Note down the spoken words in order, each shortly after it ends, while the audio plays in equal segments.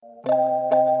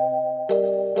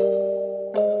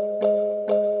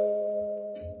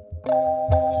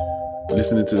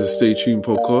listening to the Stay Tuned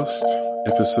podcast,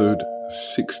 episode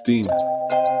 16.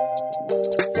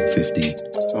 15.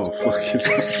 Oh, fucking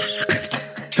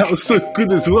that was so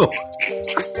good as well.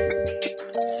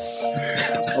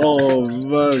 Oh,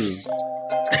 man.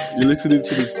 You're listening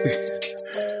to the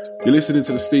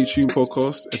Stay Tuned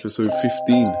podcast, episode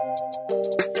 15.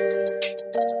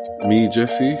 Me,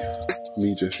 Jesse,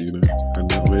 you know,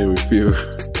 and I'm here with Theo.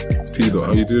 T-Dot,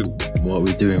 how you doing? What are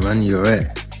we doing, man? You alright?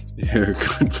 Yeah,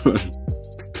 good, man.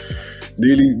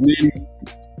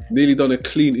 Nearly done a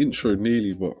clean intro,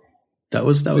 but that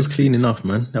was clean enough,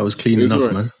 man. That was clean enough,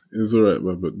 right. man. It was alright,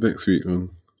 man. But next week, man,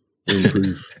 we'll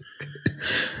improve.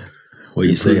 What are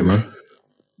you saying, man?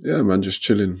 Yeah, man, just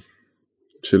chilling.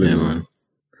 Yeah, man.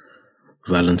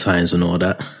 Valentine's and all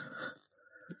that.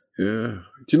 Yeah.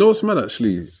 Do you know what's mad?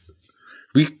 Actually,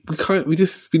 we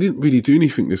didn't really do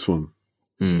anything this one.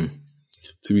 To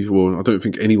be well, I don't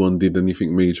think anyone did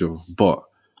anything major, but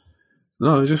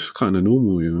no, it's just kind of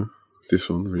normal, you know. This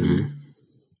one, really.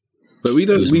 But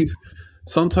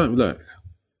sometimes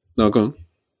no, go on.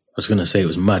 I was gonna say it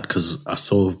was mad because I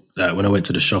saw that when I went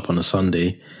to the shop on a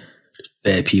Sunday,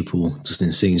 bare people just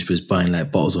in Sainsbury's buying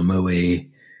like bottles of Moe, the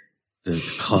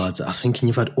cards. I was thinking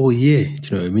you've had all year. Do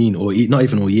you know what I mean? Or not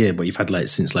even all year, but you've had like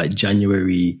since like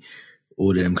January,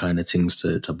 all of them kind of things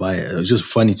to buy it. It was just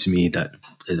funny to me that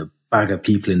a bag of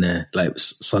people in there like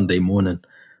Sunday morning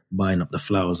buying up the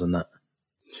flowers and that.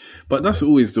 But that's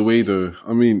always the way, though.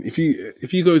 I mean, if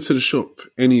you go to the shop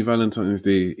any Valentine's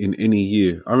Day in any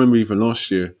year, I remember even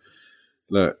last year,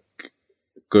 like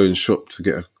going shop to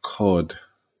get a card.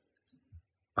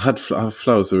 I had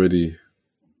flowers already,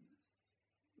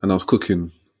 and I was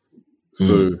cooking.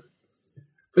 So,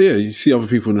 but yeah, you see other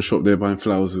people in the shop, they're buying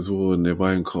flowers as well, and they're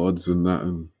buying cards and that,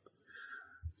 and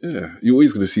yeah, you're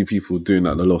always going to see people doing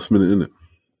that at the last minute,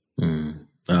 innit?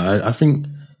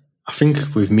 I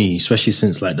think with me, especially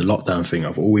since like the lockdown thing,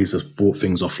 I've always just bought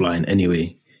things offline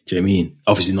anyway. Do you know what I mean?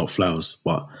 Obviously not flowers,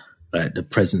 but like the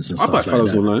presents and stuff. I buy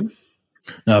flowers online.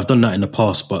 No, I've done that in the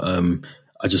past, but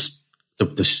I just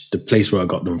the place where I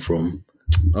got them from.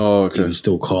 Oh, okay. It was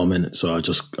still calm in it, so I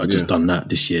just done that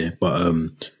this year.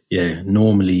 But yeah,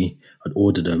 normally I'd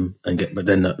order them and get. But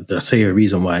then I'll tell you a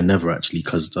reason why I never actually,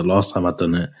 because the last time I'd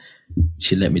done it,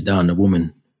 she let me down. The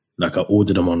woman, like I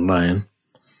ordered them online,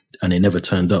 and they never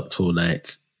turned up till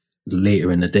like later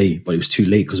in the day. But it was too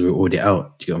late because we were already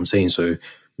out. Do you get what I'm saying? So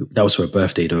that was for a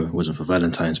birthday though. It wasn't for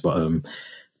Valentine's. But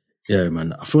yeah,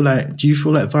 man. Do you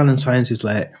feel like Valentine's is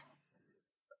like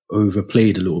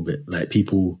overplayed a little bit? Like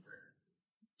people,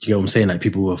 do you get what I'm saying? Like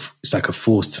people, it's like a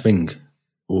forced thing,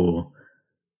 or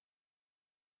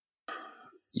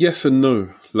yes and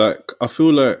no. Like I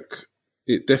feel like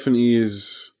it definitely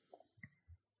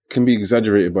can be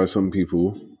exaggerated by some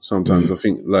people. Sometimes I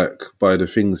think like by the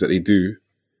things that they do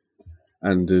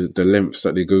and the lengths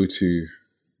that they go to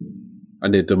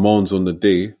and their demands on the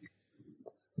day.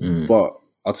 But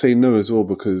I'd say no as well,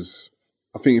 because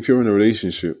I think if you're in a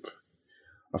relationship,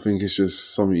 I think it's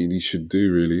just something you should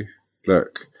do, really.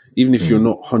 Like, even if you're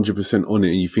not 100% on it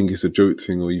and you think it's a joke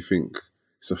thing or you think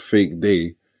it's a fake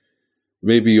day,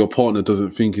 maybe your partner doesn't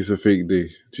think it's a fake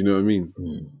day. Do you know what I mean?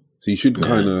 So you should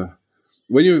kind of,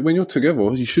 when you're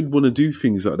together, you should want to do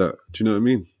things like that. Do you know what I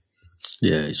mean?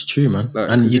 Yeah, it's true, man. Like,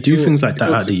 and you do things like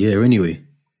that out of the year anyway.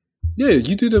 Yeah,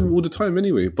 you do them all the time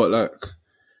anyway, but like,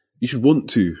 you should want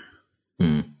to.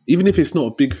 Even if it's not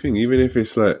a big thing, even if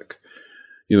it's like,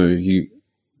 you know, you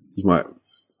might,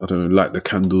 I don't know, light the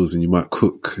candles and you might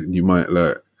cook and you might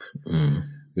like, you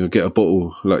know, get a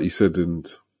bottle, like you said, and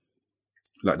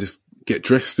like just get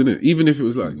dressed in it. Even if it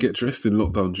was like get dressed in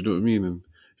lockdown, do you know what I mean? And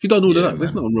if you've done all of that,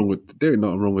 there's nothing wrong with, there ain't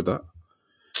nothing wrong with that.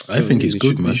 I think it's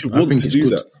good, man. You should want to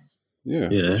do that. Yeah,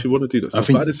 you should want to do that stuff.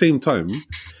 But at the same time,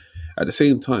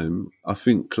 I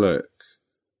think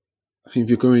if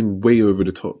you're going way over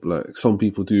the top, like some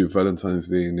people do with Valentine's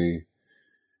Day, and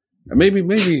maybe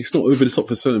it's not over the top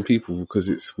for certain people because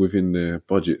it's within their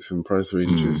budgets and price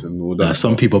ranges and all that. Yeah,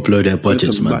 some people blow their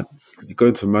budgets, man. You go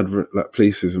into mad like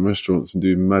places and restaurants and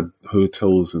do mad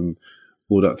hotels and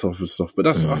all that type of stuff. But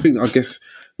that's, I guess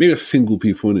maybe that's single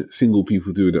people, innit? Single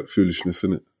people do that foolishness,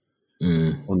 innit?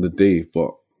 On the day,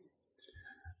 but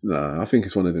nah, I think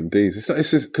it's one of them days.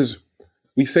 It's just because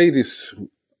we say this.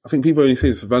 I think people only say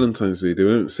this for Valentine's Day. They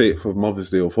don't say it for Mother's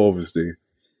Day or Father's Day.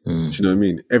 Do you know what I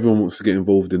mean? Everyone wants to get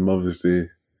involved in Mother's Day.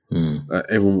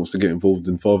 Everyone wants to get involved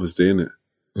in Father's Day, innit?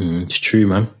 It's true,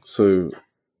 man. So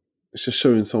it's just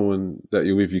showing someone that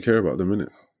you're with, you care about them, innit?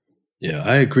 Yeah,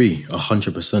 I agree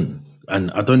 100%.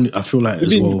 And I feel like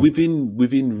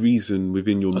within reason,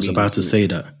 within your means. I was about to say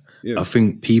that. Yeah. I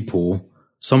think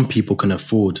some people can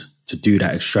afford to do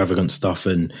that extravagant stuff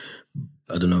and,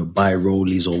 I don't know, buy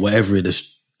rollies or whatever it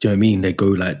is. Do you know what I mean? They go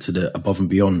like to the above and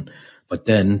beyond. But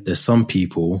then there's some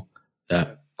people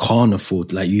that can't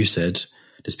afford, like you said,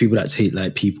 there's people that take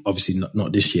like people, obviously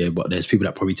not this year, but there's people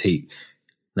that probably take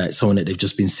like someone that they've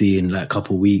just been seeing like a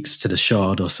couple of weeks to the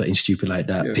Shard or something stupid like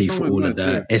that, pay for all of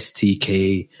that,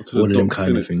 STK, all of them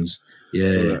kind of things.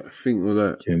 Yeah. I think all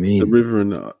that, you know what I mean? the river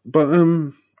and that. But,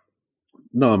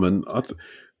 no, man,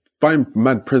 buying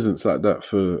mad presents like that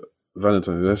for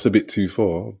Valentine's, that's a bit too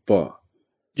far, but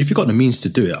if you've got the means to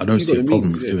do it, I don't see a problem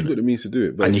with doing it. If you've got the means to do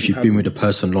it. But and if you've been with a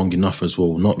person long enough as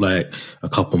well, not like a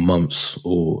couple months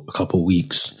or a couple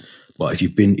weeks, but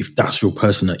if that's your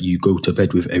person that you go to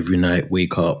bed with every night,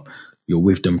 wake up, you're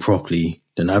with them properly,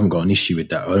 then I haven't got an issue with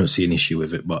that. I don't see an issue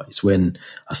with it. But it's when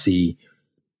I see,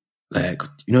 like,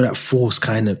 you know, that forced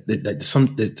kind of,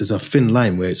 there's a thin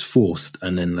line where it's forced,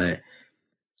 and then like,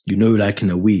 you know, like in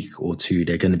a week or two,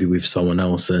 they're going to be with someone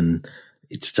else, and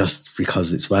it's just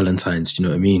because it's Valentine's, do you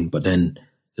know what I mean? But then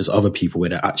there's other people where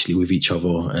they're actually with each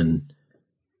other, and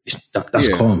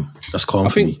that's calm. That's calm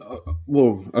for me.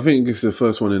 I think it's the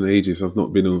first one in ages I've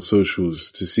not been on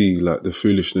socials to see like the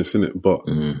foolishness in it. But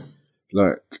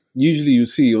like usually you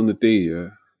see on the day,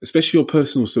 especially your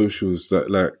personal socials, that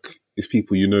like it's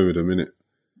people you know with them, innit?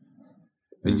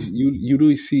 And you'd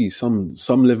always see some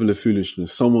level of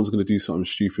foolishness. Someone's going to do something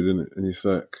stupid, innit? And it's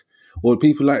like, or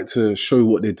people like to show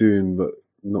what they're doing, but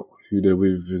not who they're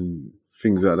with and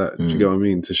things like that. Do you get what I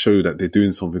mean? To show that they're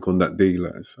doing something on that day.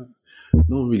 Like, it's like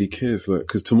no one really cares. Like,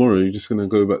 because tomorrow you're just going to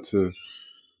go back to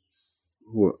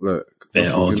what, like,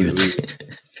 they're arguing.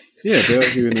 They're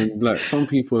arguing, and like some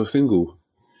people are single,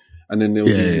 and then they'll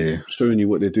be showing you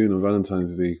what they're doing on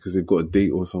Valentine's Day because they've got a date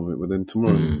or something. But then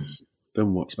tomorrow,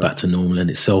 then what? It's back to normal,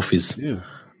 and it's selfies.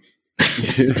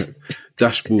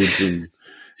 Dashboards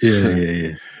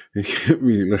and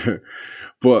really, like,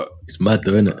 but it's mad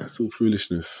though, isn't it? It's all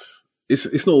foolishness.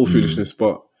 It's not all foolishness,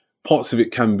 but parts of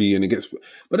it can be, and it gets.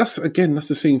 But that's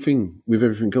the same thing with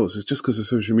everything else. It's just because of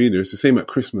social media. It's the same at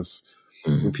Christmas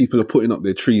when people are putting up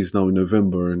their trees now in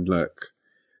November, and like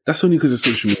that's only because of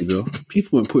social media.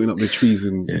 People weren't putting up their trees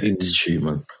in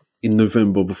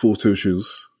November before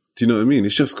socials. Do you know what I mean?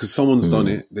 It's just because someone's done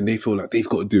it, then they feel like they've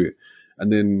got to do it,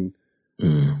 and then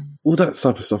all that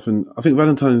type of stuff. And I think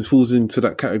Valentine's falls into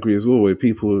that category as well, where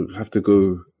people have to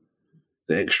go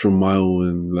the extra mile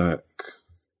and like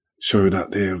show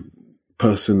that they're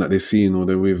person that they're seeing or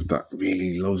they're with that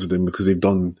really loves them because they've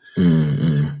gone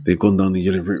down the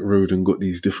yellow brick road and got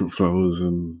these different flowers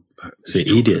and like, it's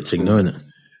an idiot thing, knowing it.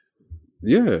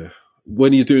 Yeah,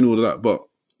 when you're doing all of that, but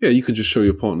yeah, you can just show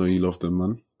your partner you love them,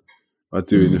 man. I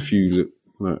do in a few,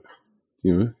 like,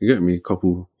 you know, you get me a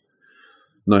couple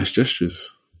nice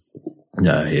gestures.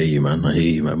 Yeah, I hear you, man.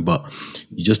 But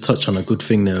you just touched on a good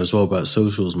thing there as well about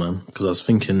socials, man. Because I was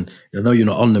thinking, I know you're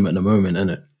not on them at the moment,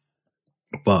 innit?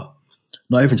 But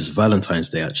not even just Valentine's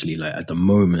Day, actually. Like at the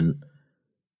moment,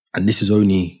 and this is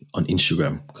only on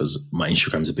Instagram because my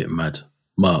Instagram's a bit mad.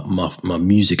 My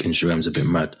music Instagram's a bit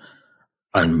mad,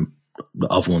 and the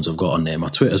other ones I've got on there. My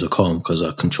Twitters are calm because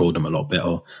I control them a lot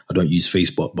better. I don't use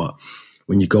Facebook, but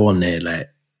when you go on there, like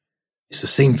it's the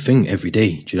same thing every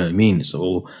day. Do you know what I mean? It's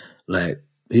all like,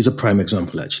 here's a prime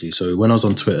example actually. So when I was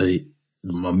on Twitter,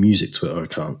 my music Twitter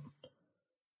account,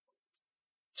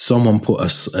 someone put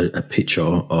us a picture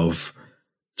of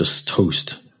just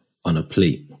toast on a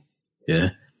plate, yeah?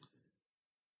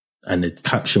 And the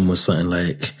caption was something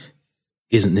like,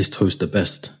 "Isn't this toast the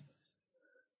best?"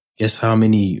 Guess how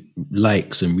many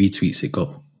likes and retweets it got?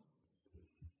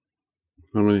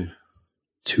 How many?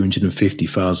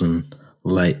 250,000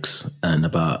 likes and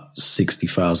about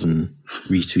 60,000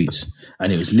 retweets.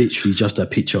 And it was literally just a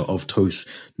picture of toast.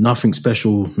 Nothing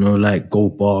special, no like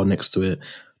gold bar next to it,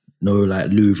 no like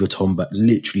Louis Vuitton, but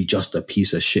literally just a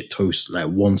piece of shit toast, like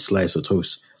one slice of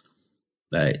toast.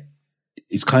 Like,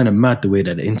 it's kind of mad the way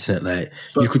that the internet, like,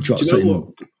 but you could drop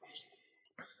something.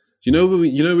 You know,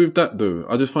 with that though,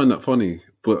 I just find that funny.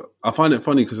 But I find it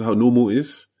funny because of how normal it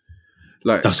is.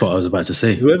 Like, that's what I was about to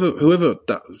say. Whoever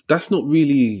that's not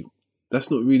really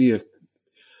a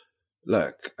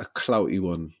clouty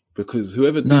one, because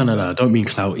whoever. No, I don't mean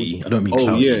clouty. I don't mean clouty.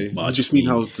 Oh yeah, but I just mean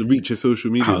how to reach of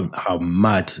social media. How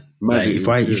mad. Like,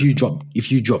 if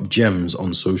you drop gems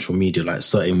on social media, like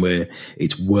something where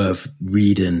it's worth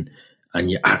reading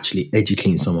and you're actually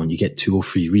educating someone, you get 2 or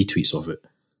 3 retweets of it.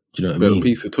 Do you know what I mean? A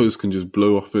piece of toast can just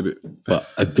blow up in it. But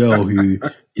a girl who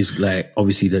is like,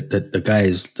 obviously the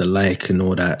guys, the like and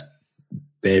all that,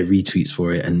 bare retweets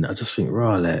for it. And I just think,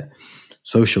 like,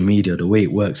 social media, the way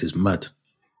it works is mad.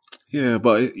 Yeah,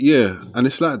 but and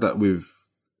it's like that with,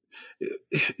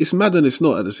 it's mad and it's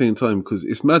not at the same time, because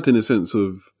it's mad in the sense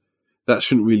of that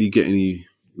shouldn't really get any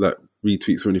like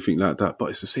retweets or anything like that, but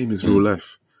it's the same as real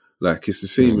life. Like it's the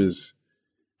same as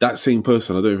that same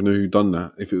person. I don't even know who done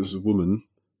that. If it was a woman,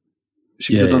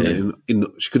 she could have done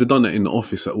that she could have done that in the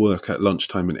office at work at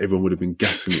lunchtime, and everyone would have been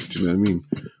gassing it. Do you know what I mean?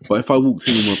 But if I walked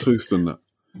in with my toast and that,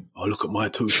 oh, look at my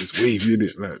toast, it's wavy,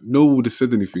 innit? Like no one would have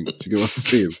said anything. Do you get what I'm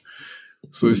saying?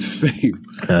 So it's the same.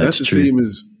 That's the same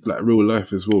as like real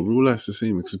life as well. Real life's the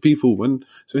same, because people,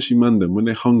 especially man, when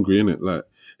they're hungry, innit, like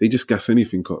they just gas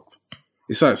anything up.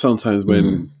 It's like sometimes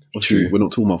when obviously we're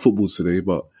not talking about football today,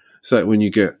 but it's like when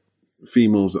you get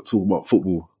females that talk about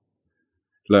football,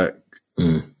 like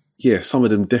yeah, some of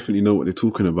them definitely know what they're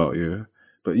talking about, yeah.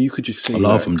 But you could just say a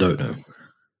lot of them don't know.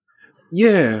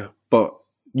 Yeah, but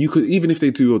you could, even if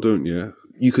they do or don't, yeah,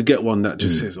 you could get one that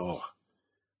just says, "Oh,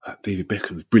 David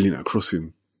Beckham's brilliant at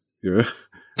crossing," yeah.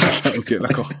 That would get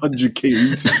like 100k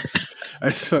retweets.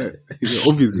 It's like,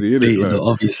 obviously, isn't it? Like, the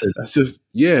obvious. That's just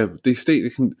they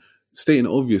can state an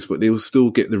obvious, but they will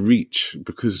still get the reach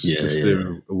because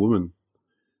they're a woman.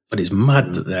 But it's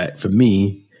mad that for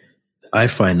me, I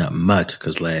find that mad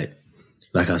because, like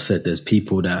I said, there's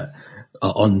people that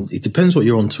are on. It depends what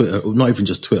you're on Twitter, not even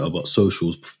just Twitter, but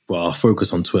socials. But I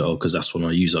focus on Twitter because that's one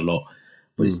I use a lot.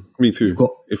 But me too.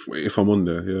 If I'm on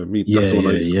there, that's the one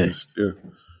I use most. Yeah.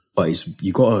 But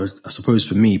you got to, I suppose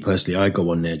for me personally, I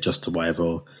go on there just to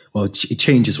whatever. Well, it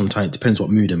changes from time. It depends what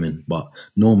mood I'm in. But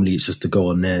normally it's just to go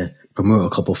on there, promote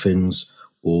a couple of things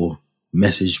or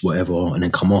message whatever and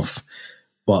then come off.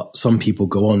 But some people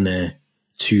go on there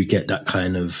to get that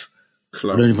kind of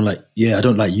clout. I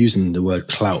don't like using the word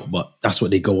clout, but that's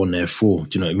what they go on there for.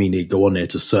 Do you know what I mean? They go on there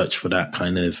to search for that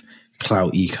kind of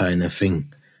clouty kind of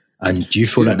thing. And do you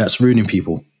feel like that's ruining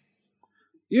people?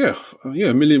 Yeah,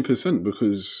 1,000,000%,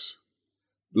 because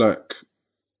like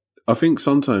I think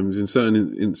sometimes in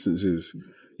certain instances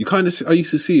you kind of I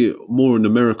used to see it more on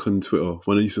American Twitter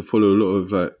when I used to follow a lot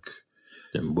of like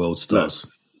them world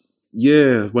stars.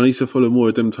 When I used to follow more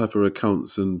of them type of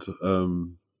accounts and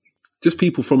just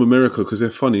people from America because they're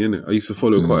funny, innit? I used to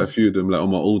follow quite a few of them like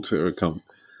on my old Twitter account,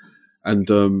 and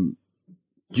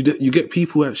you get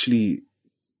people actually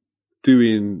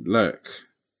doing like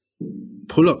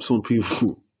pull-ups on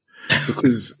people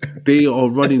because they are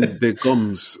running their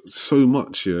gums so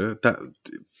much, that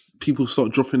people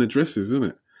start dropping addresses, isn't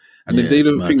it? And then they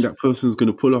don't think that person's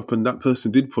going to pull up, and that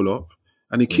person did pull up,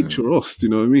 and they kicked your ass. Do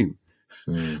you know what I mean?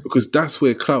 Because that's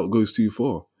where clout goes too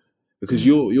far. Because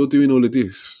you're doing all of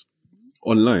this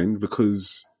online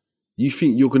because you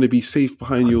think you're going to be safe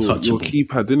behind your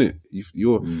keypad,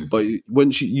 innit? But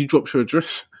once you drop your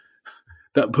address,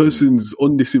 that person's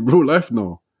on this in real life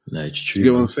now. No, it's true. You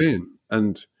get what I'm saying?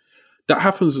 And that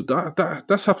happens.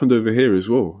 That's happened over here as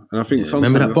well. And I think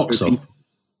sometimes remember that boxer.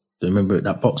 Remember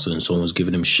that boxer, and someone was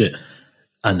giving him shit,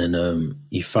 and then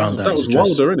he found out that was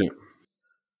Wilder, innit?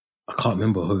 I can't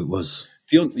remember who it was.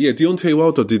 Deontay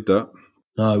Wilder did that.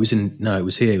 No, it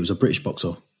was here. It was a British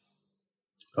boxer.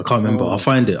 I can't remember. I'll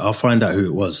find out who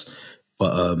it was.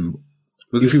 But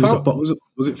was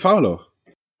it Fowler?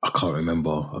 I can't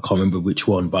remember which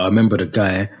one, but I remember the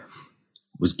guy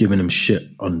was giving him shit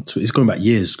on Twitter. It's going back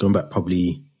years,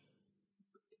 probably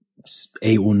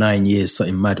 8 or 9 years,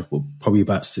 something mad, probably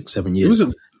about 6, 7 years.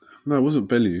 It wasn't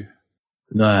Bellew.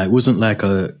 No, it wasn't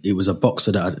it was a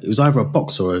boxer it was either a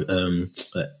boxer or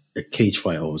a cage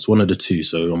fighter. It was one of the two,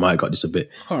 so I might have got this a bit.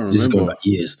 I can't remember. This is going back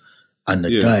years. And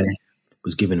the guy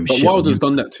was giving him shit. But Wilder's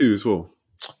done that too as well.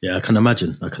 Yeah, I can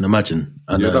imagine. And,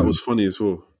 that was funny as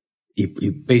well. He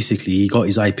basically got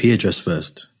his IP address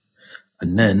first,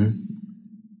 and then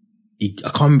I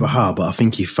can't remember how, but I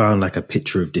think he found like a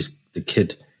picture of the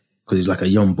kid, because he was like a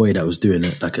young boy that was doing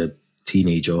it, like a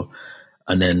teenager,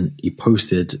 and then he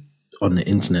posted on the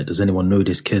internet, "Does anyone know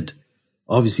this kid?"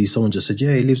 Obviously, someone just said,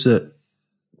 "Yeah, he lives at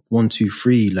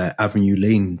 123 like Avenue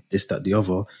Lane, this, that, the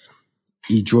other."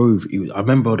 He drove. I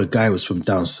remember the guy was from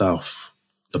down south.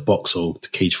 The boxer, the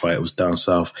cage fighter was down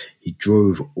south. He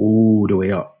drove all the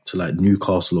way up to like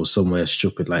Newcastle or somewhere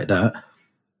stupid like that.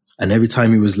 And every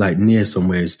time he was like near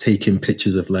somewhere, he was taking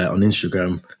pictures of like on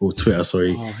Instagram or Twitter,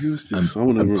 sorry. Oh, who was this?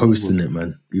 And posting it,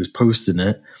 man. He was posting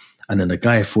it. And then the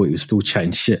guy thought he was still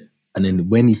chatting shit. And then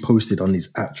when he posted on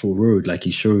his actual road, like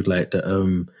he showed like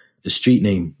the street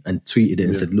name and tweeted it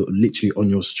and said, "Look, literally on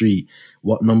your street,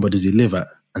 what number does he live at?"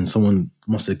 And someone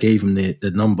must have gave him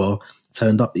the number.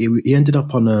 Turned up. He ended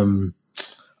up on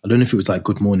I don't know if it was like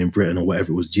Good Morning Britain or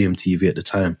whatever. It was GMTV at the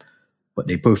time, but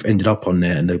they both ended up on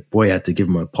there, and the boy had to give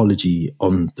him an apology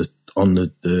on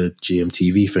the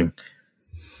GMTV thing.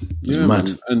 It was mad.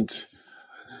 Man. And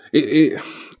it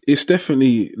It's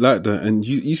definitely like that, and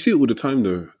you see it all the time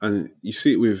though, and you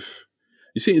see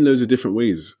it in loads of different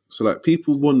ways. So like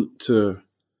people want to.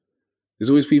 There's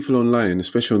always people online,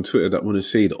 especially on Twitter, that want to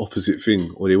say the opposite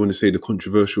thing, or they want to say the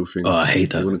controversial thing. Oh, I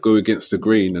hate that. They want to go against the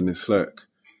grain, and it's like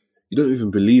you don't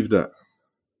even believe that,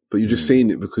 but you're just saying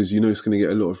it because you know it's going to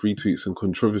get a lot of retweets and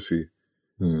controversy.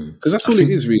 Because that's all it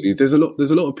is, really. There's a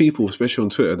lot of people, especially on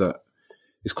Twitter, that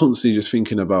is constantly just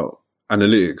thinking about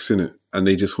analytics, innit? And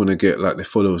they just want to get like their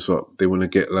followers up. They want to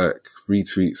get like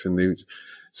retweets, and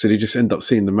they just end up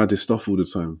saying the maddest stuff all the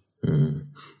time.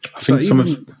 I think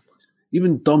like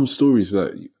even dumb stories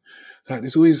like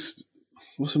there's always,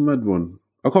 what's a mad one?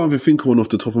 I can't even think of one off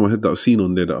the top of my head that I've seen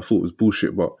on there that I thought was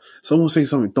bullshit, but someone will say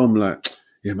something dumb like,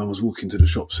 yeah, man, I was walking to the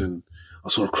shops and I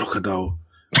saw a crocodile.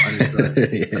 And it's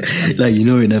like, like, you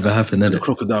know, it never happened. And the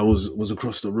crocodile was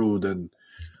across the road, and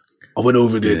I went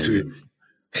over there to him,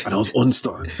 and I was on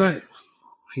star. It's like,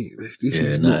 hey, this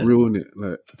is not real, innit?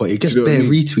 Like, but it gets bare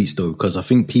retweets though, because I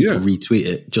think people retweet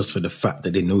it just for the fact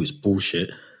that they know it's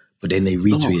bullshit, but then they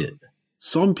retweet it.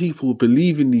 Some people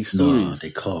believe in these stories. No, they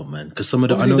can't, man. Because some of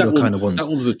the, I know the kind of ones. That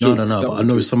one was a joke. No, but I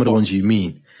know some of the ones you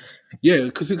mean. Yeah,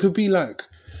 because it could be like,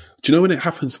 do you know when it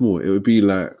happens more? It would be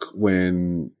like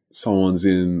when someone's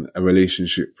in a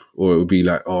relationship, or it would be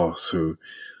like, oh, so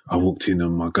I walked in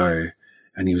on my guy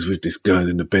and he was with this girl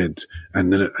in the bed,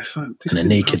 and then it's like, this and a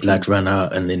naked lad ran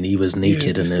out, and then he was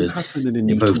naked, and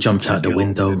they both jumped out the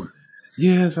window.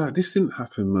 Yeah, it's like, this didn't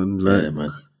happen, man. Like, yeah,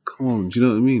 man. Come on, do you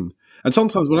know what I mean? And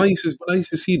sometimes when I used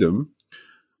to see them,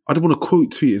 I'd want to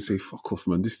quote tweet and say, fuck off,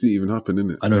 man, this didn't even happen,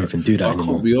 innit? I don't even do that anymore. I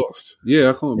can't be asked. Yeah,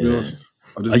 I can't be asked.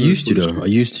 I used to though. I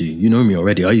used to. You know me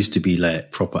already. I used to be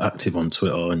like proper active on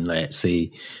Twitter and like say,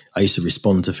 I used to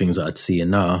respond to things that I'd see, and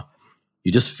now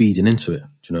you're just feeding into it. Do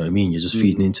you know what I mean? You're just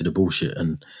feeding into the bullshit.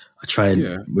 And I try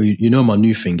and, you know, my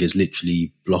new thing is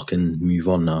literally block and move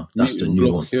on now. That's the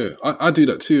new one. Yeah, I do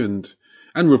that too,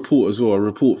 and report as well. I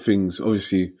report things,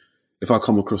 obviously, if I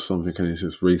come across something and it's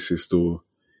just racist or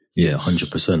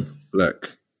 100%, like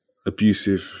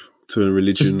abusive to a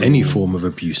religion, just any form of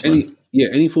abuse, man.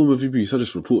 Any form of abuse, I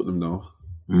just report them now.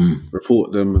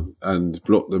 Report them and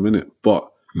block them, innit?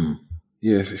 But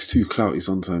yes, it's too clouty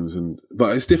sometimes,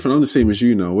 but it's different. I'm the same as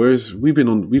you now. Whereas we've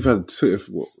had Twitter,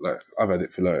 I've had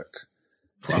it for like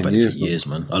 10 years,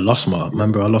 man. I lost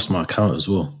my account as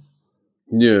well.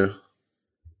 Yeah,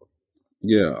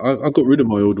 I got rid of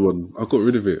my old one. I got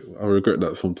rid of it. I regret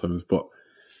that sometimes. But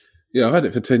yeah, I've had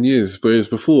it for 10 years. Whereas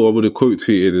before, I would have quote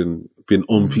tweeted and been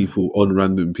on people, on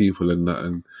random people and that.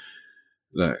 And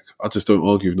like, I just don't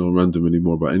argue with no random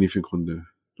anymore about anything on there.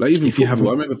 Like even football,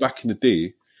 I remember back in the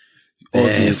day,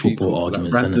 arguing football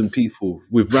arguments, like random people,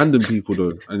 with random people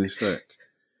though. And it's like,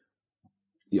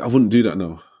 I wouldn't do that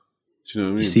now. Do you know what I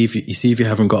mean? You see if you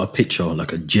haven't got a picture,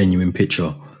 like a genuine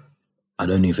picture, I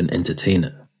don't even entertain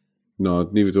it. No,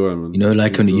 neither do I, man. You know,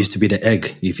 like when it used to be the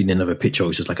egg, if you didn't have a picture, it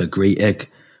was just like a grey egg.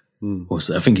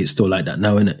 I think it's still like that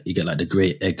now, innit? You get like the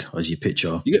grey egg as your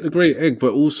picture. You get the grey egg,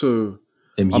 but also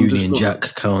them Union Jack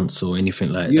accounts or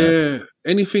anything like that.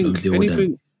 Yeah, anything,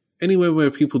 anywhere where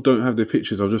people don't have their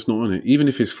pictures, I'm just not on it. Even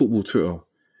if it's football Twitter,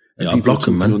 and I block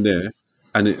them, man. On there,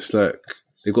 and it's like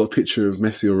they got a picture of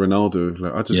Messi or Ronaldo.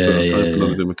 Like I just don't have time for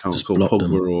none of them accounts, just or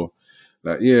Pogba, or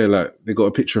like they got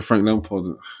a picture of Frank Lampard.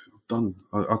 Done.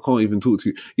 I can't even talk to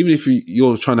you. Even if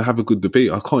you're trying to have a good debate,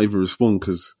 I can't even respond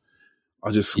because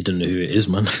you don't know who it is,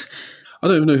 man. I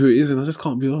don't even know who it is, and I just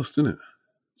can't be asked, innit?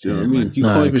 Do you know what I mean? You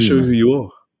can't even show who you are,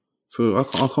 so I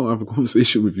can't have a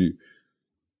conversation with you.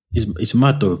 It's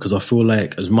mad though, because I feel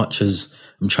like as much as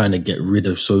I'm trying to get rid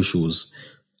of socials,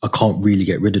 I can't really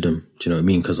get rid of them. Do you know what I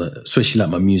mean? Because especially like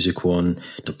my music one,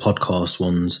 the podcast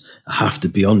ones, I have to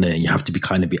be on there, and you have to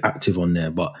be active on there,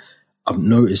 but I've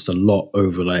noticed a lot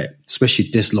over like, especially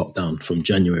this lockdown from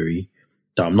January,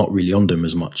 that I'm not really on them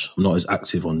as much. I'm not as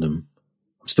active on them.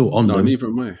 I'm still on them. No, neither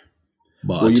am I.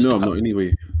 But I'm not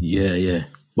anyway. Yeah.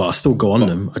 But I still go on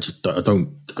them.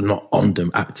 I'm not on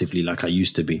them actively like I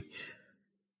used to be.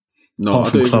 No,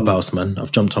 apart from Clubhouse, man.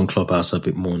 I've jumped on Clubhouse a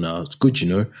bit more now. It's good, you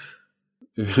know.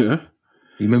 Yeah.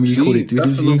 You remember you call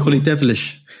it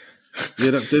devilish?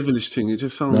 Yeah, that devilish thing. It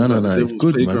just sounds like the devil's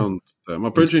playground. My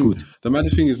brethren, the mad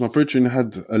thing is, my brethren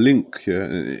had a link,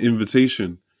 an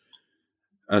invitation,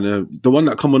 and the one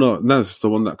that come on Naz, the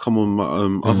one that come on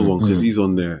my other one, because he's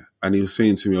on there, and he was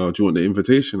saying to me, "Oh, do you want the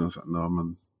invitation?" I was like, "No,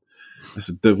 man, that's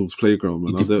a devil's playground,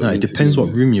 man." It depends what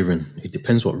room you're in. It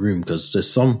depends what room, because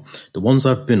there's the ones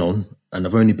I've been on, and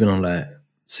I've only been on like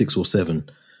 6 or 7.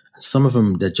 And some of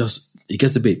them, it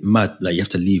gets a bit mad. Like you have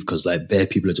to leave because like bare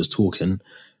people are just talking.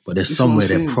 But there's some where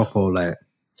they're proper like,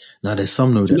 there's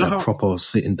some that are proper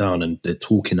sitting down and they're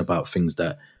talking about things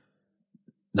that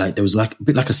like there was like a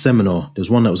bit like a seminar. There was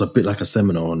one that was a bit like a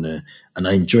seminar on there, and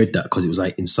I enjoyed that because it was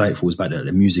like insightful. It was about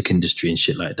the music industry and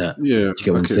shit like that. Yeah, do you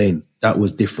get what I'm saying? That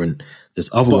was different.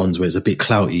 There's other ones where it's a bit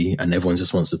clouty and everyone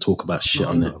just wants to talk about shit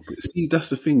on there. But see, that's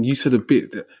the thing. You said a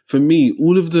bit. For me,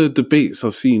 all of the debates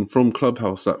I've seen from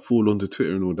Clubhouse that fall onto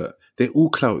Twitter and all that, they're all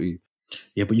clouty.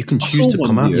 Yeah, but you can choose to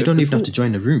come out. You don't even have to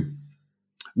join the room.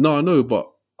 No, I know,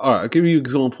 but all right, I'll give you an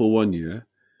example. One year,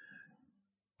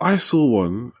 I saw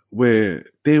one where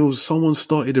there was someone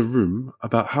started a room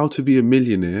about how to be a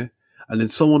millionaire, and then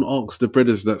someone asked the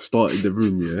brothers that started the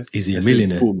room, is he a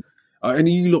millionaire? Said, are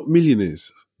any of you lot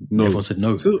millionaires? No. Everyone said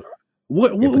no. So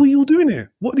what were you doing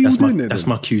there? What are you doing there? That's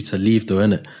my cue to leave though,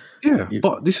 isn't it? Yeah,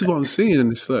 but this is what I'm saying,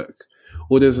 and it's like,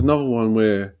 or there's another one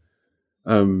where,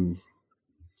 I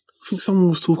think someone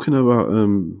was talking about,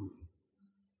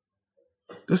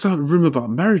 there's a room about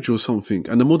marriage or something,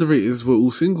 and the moderators were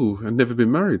all single and never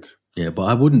been married. Yeah, but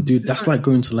I wouldn't do. That's like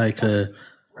going to like a.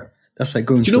 That's like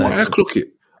going. Do you know what I clock it?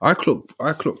 I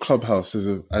clock Clubhouse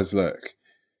as like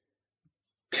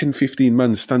 10, 15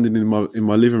 men standing in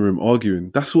my living room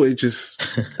arguing. That's what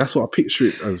that's what I picture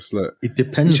it as. Like, it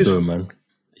depends though, man.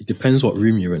 It depends what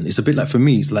room you're in. It's a bit like, for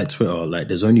me, it's like Twitter. Like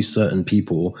there's only certain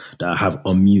people that I have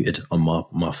unmuted on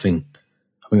my thing.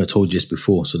 I think I told you this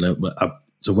before. So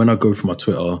so when I go through my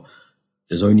Twitter,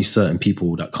 there's only certain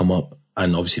people that come up,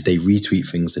 and obviously if they retweet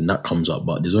things, then that comes up.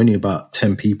 But there's only about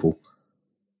 10 people.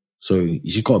 So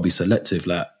you got to be selective.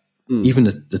 Like even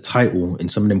the title in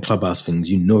some of them Clubhouse things,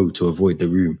 to avoid the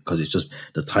room because it's just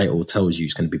the title tells you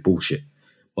it's going to be bullshit.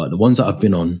 But the ones that I've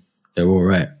been on, they're all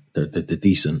right. They're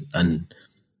decent. And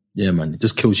yeah, man, it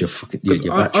just kills your battery.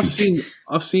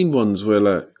 I've seen ones where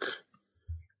like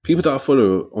people that I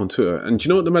follow on Twitter, and do you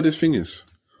know what the maddest thing is?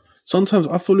 Sometimes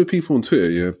I follow people on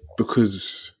Twitter, yeah,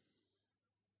 because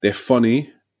they're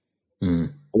funny,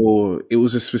 or it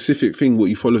was a specific thing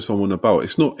what you follow someone about.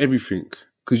 It's not everything,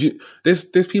 because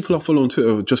there's people I follow on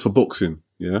Twitter just for boxing,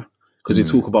 yeah, because they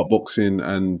talk about boxing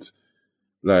and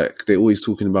like they're always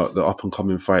talking about the up and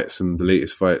coming fights and the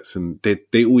latest fights, and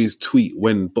they always tweet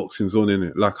when boxing's on, in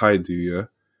it, like I do, yeah.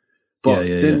 But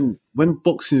then when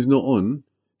boxing's not on,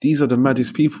 these are the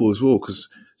maddest people as well, because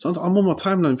sometimes I'm on my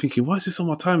timeline thinking, why is this on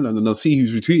my timeline? And I'll see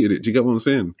who's retweeted it. Do you get what I'm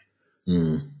saying?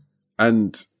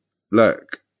 And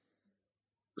like,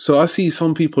 so I see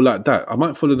some people like that. I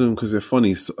might follow them because they're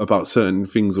funny about certain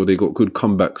things, or they got good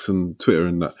comebacks on Twitter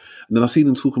and that. And then I see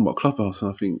them talking about Clubhouse,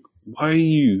 and I think, why are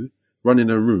you running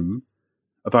a room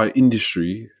about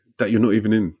industry that you're not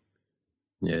even in?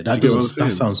 Yeah,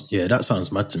 that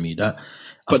sounds mad to me. That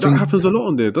happens a lot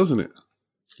on there, doesn't it?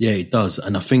 Yeah, it does.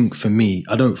 And I think for me,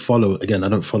 I don't follow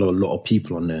a lot of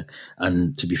people on there.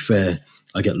 And to be fair,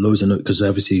 I get loads of notes because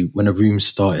obviously when a room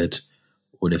started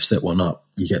or they've set one up,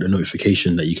 you get the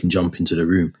notification that you can jump into the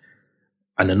room.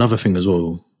 And another thing as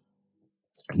well,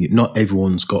 not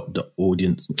everyone's got the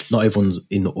audience. Not everyone's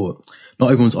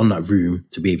on that room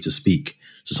to be able to speak.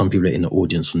 So some people are in the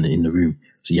audience in the room.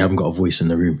 So you haven't got a voice in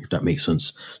the room, if that makes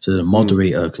sense. So the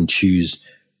moderator can choose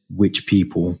which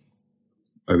people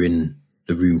are in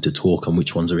the room to talk and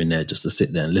which ones are in there just to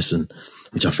sit there and listen,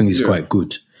 which I think is quite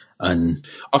good. And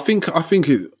I think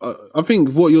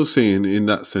what you're saying in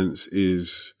that sense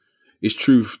is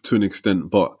truth to an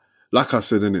extent, but like I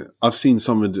said, I've seen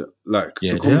some of the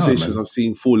conversations I've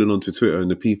seen falling onto Twitter,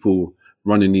 and the people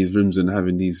running these rooms and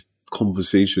having these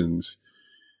conversations.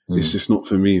 It's just not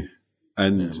for me.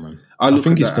 And I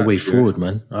think it's the way forward,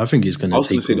 man. I think it's going to take. I was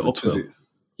going to say the opposite. Twitter.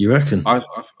 You reckon? I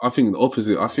think the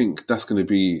opposite. I think that's going to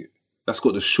be. That's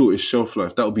got the shortest shelf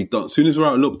life. That'll be done as soon as we're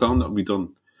out of lockdown. That'll be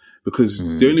done, because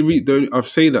I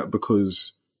say that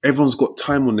because everyone's got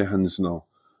time on their hands now,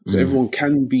 so everyone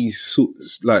can be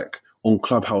like on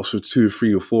Clubhouse for 2 or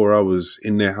 3 or 4 hours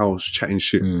in their house chatting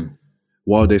shit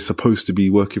while they're supposed to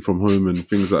be working from home and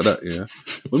things like that. Yeah,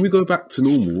 when we go back to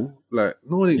normal, like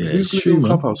who's going to be on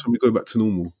Clubhouse when we go back to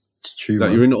normal? It's true.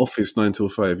 Like you're in the office 9 till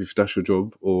 5 if that's your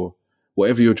job, or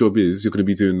whatever your job is, you're going to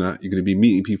be doing that. You're going to be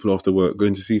meeting people after work,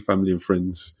 going to see family and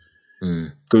friends,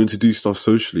 going to do stuff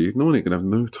socially. No one ain't going to have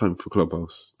no time for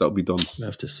Clubhouse. That'll be done. I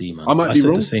have to see, man. I might be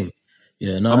wrong. The same.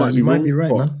 Yeah, no, you might be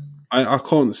right, man. I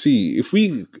can't see. If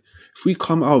we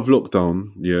come out of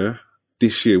lockdown,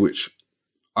 this year, which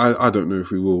I don't know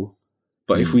if we will,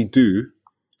 but if we do,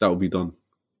 that'll be done.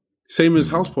 Same as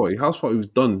House Party. House Party was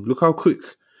done. Look how quick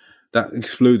that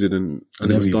exploded and I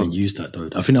never even used that though.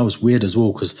 I think that was weird as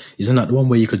well, because isn't that the one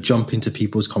where you could jump into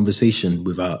people's conversation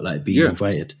without like being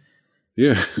invited?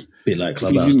 Yeah. Bit like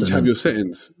Clubhouse. You didn't have your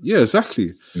settings. Yeah,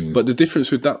 exactly. But the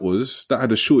difference with that was that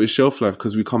had a shortest shelf life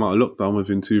because we come out of lockdown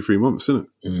within 2 or 3 months, innit?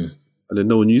 And then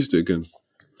no one used it again.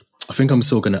 I think I'm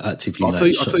still going to actively. I'll tell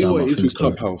you what it is with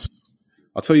Clubhouse.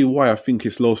 I'll tell you why I think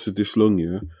it's lasted this long,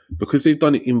 yeah? Because they've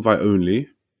done it invite only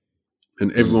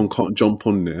and everyone can't jump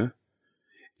on there.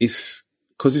 It's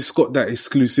because it's got that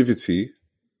exclusivity.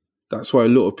 That's why a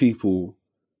lot of people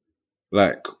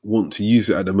like want to use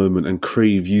it at the moment and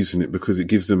crave using it because it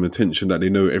gives them attention that they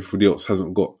know everybody else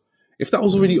hasn't got. If that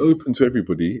was already open to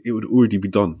everybody, it would already be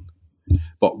done.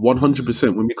 But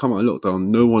 100%, when we come out of lockdown,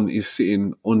 no one is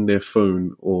sitting on their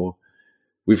phone or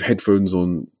with headphones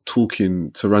on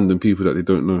talking to random people that they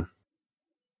don't know.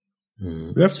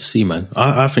 We have to see, man.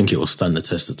 I think it will stand the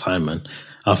test of time, man.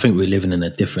 I think we're living in a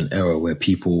different era where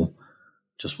people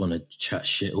just want to chat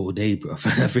shit all day, bro.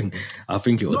 I think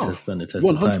it will stand the test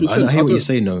of time. I hear what you're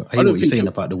saying, though. I hear what you're saying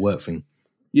about the work thing.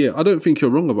 Yeah, I don't think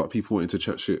you're wrong about people wanting to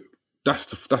chat shit. That's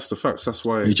the facts. That's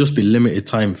why it'd just be limited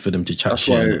time for them to chat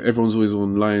shit. That's why everyone's always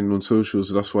online on socials.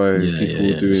 So that's why people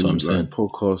are doing like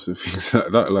podcasts and things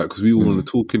like that. Like, because we all want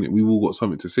to talk in it. We've all got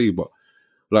something to say. But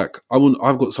like,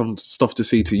 I've got some stuff to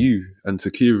say to you and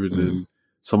to Kieran and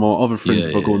some of our other friends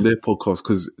if I go on their podcast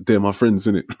because they're my friends,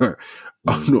 innit? Like,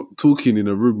 I'm not talking in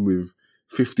a room with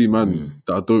 50 man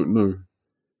that I don't know.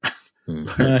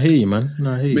 Like, I hear you, man.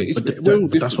 I hear you.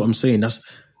 But that's what I'm saying. That's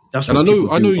and what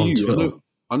I know you.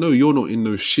 I know you're not in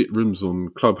those shit rooms on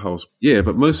Clubhouse. Yeah,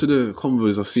 but most of the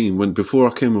convos I've seen before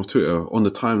I came off Twitter on the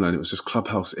timeline, it was just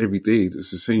Clubhouse every day.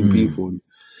 It's the same people.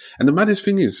 And the maddest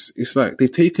thing is, it's like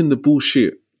they've taken the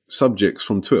bullshit subjects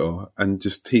from Twitter and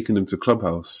just taken them to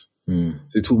Clubhouse. So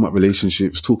they're talking about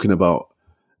relationships, talking about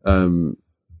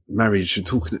marriage, and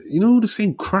talking, the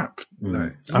same crap.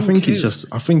 Like, I think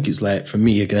it's like, for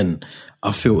me again,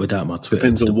 I filtered out my Twitter.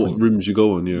 Depends on what rooms you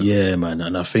go on. Yeah, man.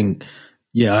 And I think,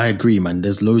 I agree, man.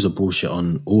 There's loads of bullshit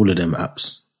on all of them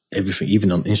apps. Everything,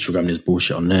 even on Instagram, there's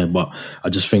bullshit on there. But I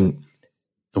just think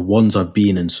the ones I've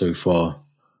been in so far,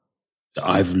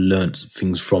 I've learned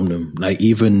things from them. Like,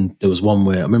 even there was one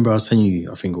where I remember I was telling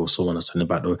you, I think, or someone I was telling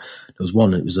about. There was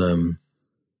one that was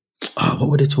what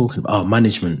were they talking about?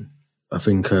 Management. I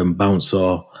think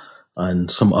Bouncer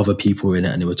and some other people were in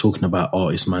it, and they were talking about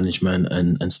artist management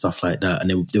and stuff like that.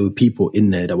 And there were people in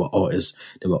there that were artists.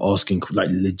 They were asking like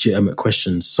legitimate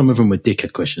questions. Some of them were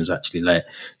dickhead questions, actually. Like,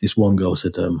 this one girl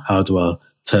said, "How do I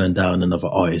turn down another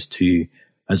artist who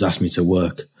has asked me to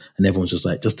work?" And everyone's just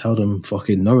like, "Just tell them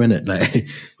fucking no," innit? Like,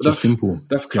 just simple.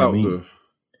 That's clout, though.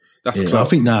 That's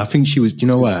clout. I think she was. You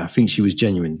know what? I think she was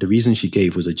genuine. The reason she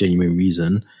gave was a genuine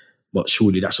reason, but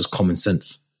surely that's just common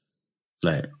sense.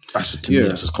 Like, that's to me,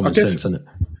 that's just common sense, isn't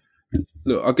it?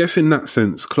 Look, I guess in that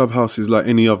sense, Clubhouse is like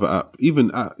any other app. Even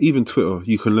Twitter,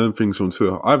 you can learn things from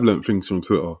Twitter. I've learned things from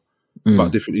Twitter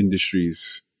about different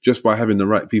industries just by having the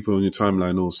right people on your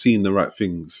timeline or seeing the right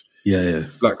things. Yeah.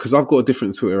 Like, because I've got a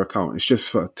different Twitter account. It's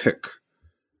just for tech.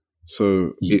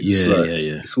 So it's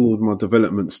it's all my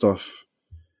development stuff,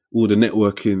 all the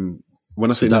networking. When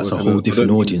I say that's a whole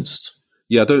different audience.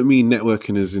 I don't mean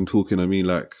networking as in talking. I mean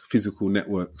like physical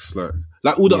networks, like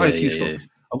all the IT stuff. Yeah.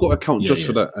 I've got an account just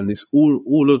for that, and it's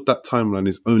all of that timeline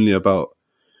is only about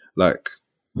like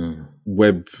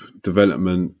web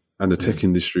development and the tech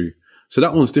industry. So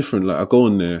that one's different. Like, I go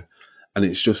on there, and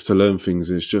it's just to learn things.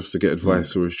 It's just to get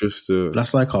advice, or it's just to.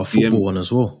 That's like our football one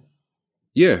as well.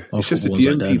 Yeah, it's just to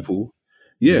DM like people.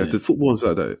 Yeah, the football one's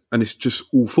like that, and it's just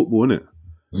all football, innit?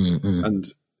 And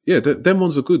them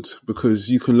ones are good because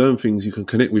you can learn things, you can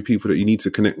connect with people that you need to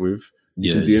connect with.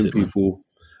 You can DM people.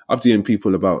 I've DM'd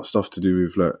people about stuff to do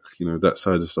with like, that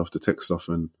side of stuff, the tech stuff,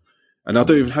 and I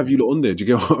don't even have you lot on there. Do you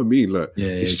get what I mean? Like,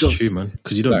 it's just true, man.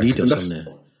 Because you don't need us on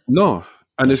there. No,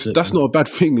 and that's not a bad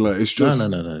thing. Like, it's just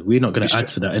no. We're not going to add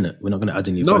to that, innit? We're not going to add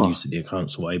any values to the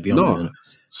accounts or beyond it.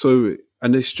 So,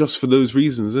 and it's just for those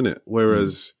reasons, isn't it?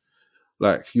 Whereas.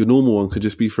 Like, your normal one could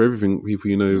just be for everything, people,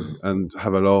 and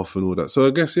have a laugh and all that. So I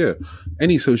guess,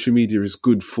 any social media is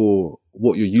good for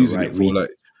what you're using it for. Like,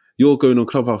 you're going on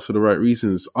Clubhouse for the right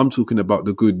reasons. I'm talking about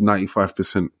the good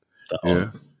 95%.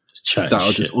 That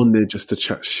are just on there just to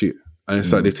chat shit. And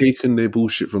it's like they've taken their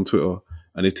bullshit from Twitter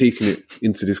and they've taken it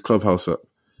into this Clubhouse app.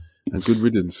 And good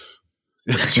riddance.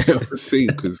 You know what I'm saying?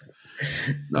 Because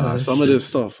some of the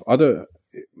stuff,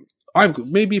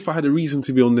 maybe if I had a reason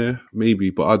to be on there, maybe,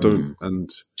 but I don't. And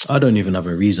I don't even have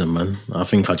a reason, man. I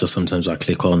think sometimes I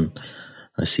click on,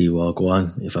 I see what I'll go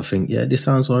on. If I think, this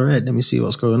sounds all right, let me see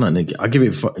what's going on. I give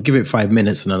it 5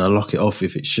 minutes and then I lock it off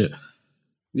if it's shit.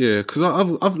 Yeah, because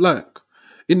I've like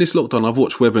in this lockdown, I've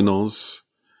watched webinars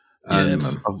and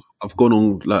I've gone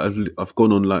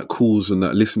on like calls and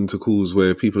listened to calls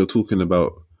where people are talking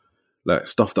about like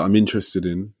stuff that I'm interested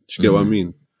in. Do you get what I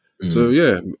mean? So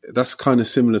that's kind of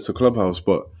similar to Clubhouse,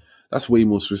 but That's way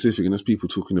more specific, and that's people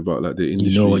talking about like the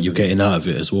industry. You know what you're getting out of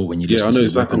it as well when you listen I know. to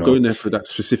It's like I'm going there for that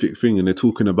specific thing, and they're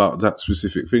talking about that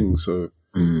specific thing. So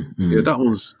yeah, that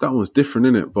one's different,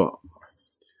 innit? But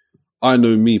I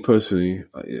know me personally,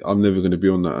 I'm never going to be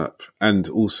on that app. And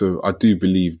also, I do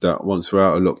believe that once we're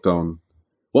out of lockdown,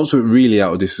 once we're really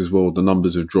out of this as well, the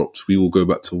numbers have dropped. We will go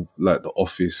back to like the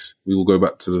office. We will go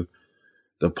back to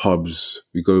the pubs.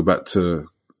 We go back to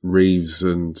raves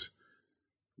and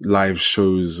live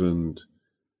shows and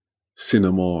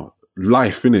cinema.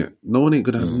 Life, innit? No one ain't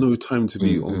going to have no time to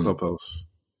be on Clubhouse.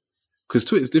 Because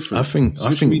Twitter's different. I think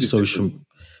social... Different.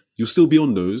 You'll still be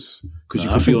on those because you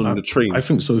can be on the train. I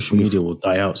think social media will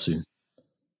die out soon.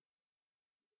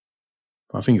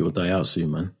 I think it will die out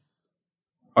soon, man.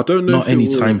 I don't know. Not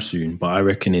anytime soon, but I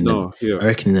reckon in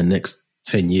the next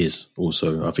 10 years or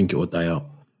so, I think it will die out.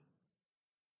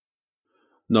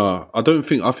 No, I don't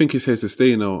think. I think it's here to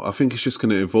stay now. I think it's just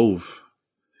going to evolve.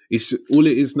 It's all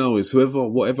it is now is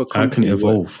whatever company. How can it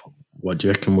evolve? What do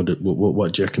you reckon? What do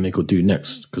you reckon they could do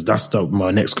next? Because that's my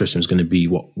next question is going to be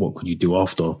what could you do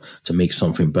after to make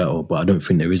something better? But I don't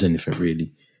think there is anything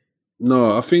really.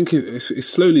 No, I think it's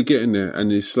slowly getting there,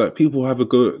 and it's like people have a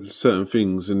go at certain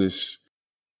things, and it's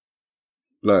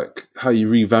like how you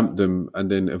revamp them and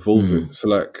then evolve it. So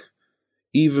like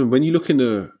even when you look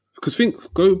because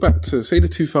go back to say the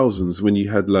 2000s when you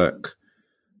had like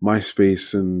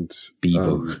MySpace and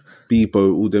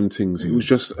Bebo, all them things. It was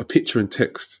just a picture and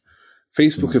text.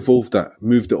 Facebook evolved that,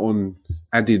 moved it on,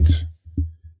 added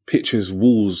pictures,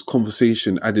 walls,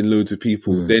 conversation, adding loads of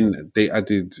people. Then they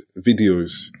added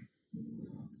videos.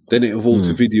 Then it evolved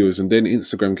to videos, and then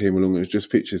Instagram came along. It was just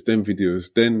pictures, then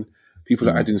videos. Then people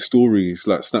are adding stories,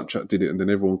 like Snapchat did it, and then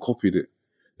everyone copied it.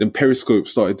 Then Periscope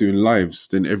started doing lives.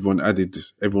 Then everyone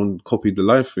copied the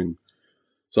live thing.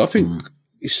 So I think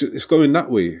it's going that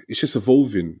way. It's just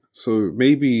evolving. So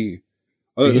maybe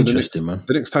the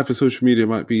next type of social media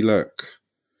might be like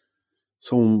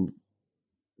someone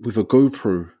with a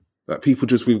GoPro. Like people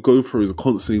just with GoPros are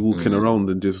constantly walking around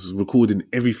and just recording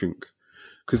everything.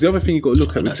 Because the other thing you got to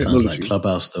look at with technology. Sounds like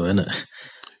Clubhouse, though, isn't it?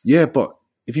 Yeah, but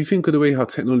if you think of the way how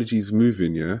technology is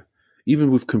moving,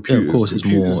 even with computers, of course, it's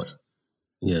more.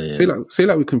 Yeah. Say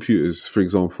like with computers, for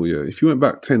example, if you went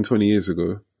back 10, 20 years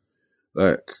ago,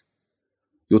 like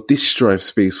your disk drive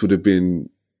space would have been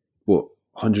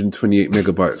 128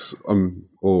 megabytes,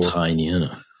 or tiny, isn't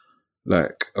it?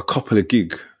 Like a couple of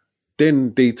gig.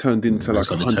 Then they turned into like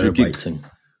 100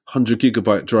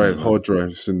 gigabyte drive hard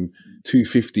drives and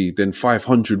 250. Then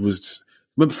 500 was.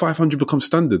 Remember, 500 become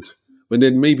standard. When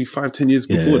then maybe 5-10 years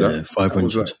before that, 500. I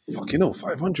was like, fucking hell,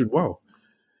 500, wow.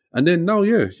 And then now,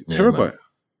 terabyte.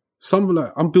 Some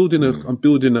like I'm building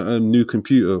a new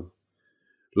computer.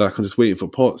 Like I'm just waiting for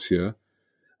parts here,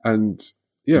 and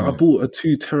I bought a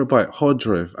 2 terabyte hard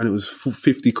drive, and it was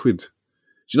 50 quid. Do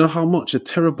you know how much a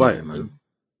terabyte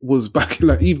was back in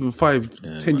like even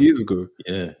 5-10 years ago?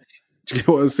 Yeah. Do you get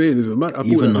what I'm saying? It's a man.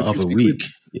 Even the other week,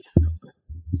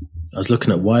 I was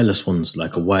looking at wireless ones,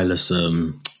 like a wireless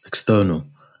external,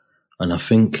 and I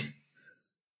think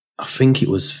it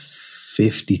was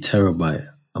 50 terabyte.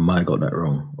 I might have got that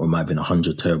wrong, or it might have been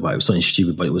 100 terabyte. It was something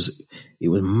stupid, but it was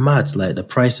mad. Like the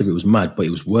price of it was mad, but it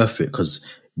was worth it because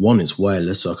one, it's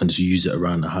wireless, so I can just use it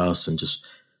around the house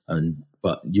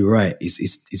but you're right,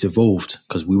 it's evolved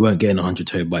because we weren't getting 100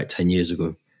 terabyte 10 years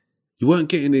ago. You weren't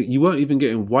getting it. You weren't even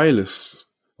getting a wireless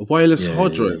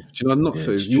hard drive. Do you know what I'm not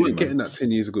saying? You weren't getting that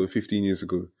 10 years ago, 15 years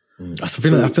ago. I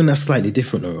think that's slightly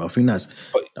different though. I think that's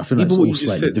all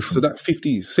slightly different. So that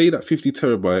 50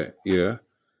 terabyte,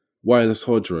 wireless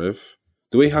hard drive,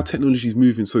 the way how technology is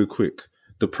moving so quick,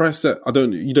 the price that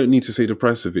you don't need to say the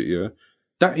price of it,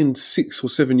 that in 6 or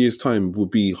 7 years time will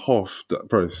be half that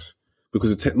price because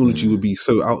the technology would be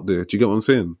so out there. Do you get what I'm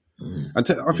saying?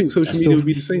 And I think social media would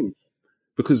be the same,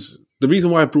 because the reason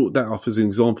why I brought that up as an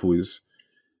example is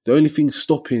the only thing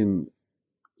stopping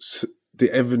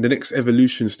the next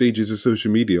evolution stages of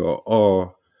social media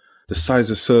are the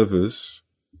size of servers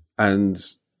and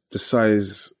the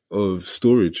size of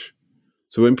storage.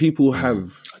 So when people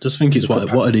have, I just think it's what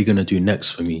are they going to do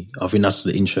next for me? I think that's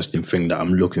the interesting thing that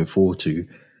I'm looking forward to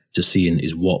seeing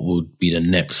is what would be the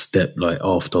next step, like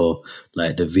after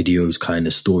like the videos kind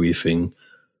of story thing,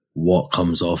 what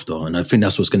comes after. And I think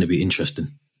that's what's going to be interesting.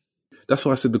 That's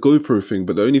why I said the GoPro thing,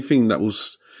 but the only thing that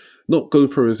was not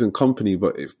GoPro as in company,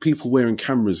 but if people wearing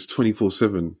cameras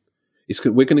 24/7,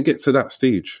 we're going to get to that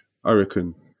stage, I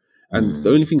reckon. And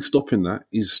the only thing stopping that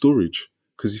is storage.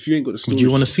 Because if you ain't got the storage, would you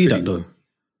want to see that though?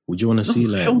 Would you want to see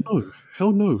like?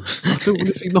 Hell no. I don't want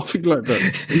to see nothing like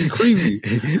that. Are you crazy?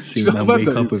 See man wake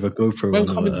up with a GoPro man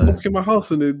coming knocking my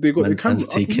house and they got the camera. Man's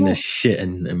taking a shit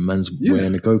and man's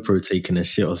wearing a GoPro taking a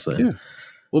shit or something. Yeah.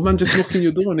 Or man just knocking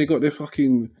your door and they got their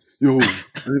fucking and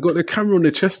they got their camera on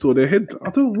their chest or their head. I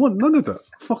don't want none of that.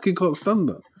 I fucking can't stand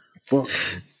that.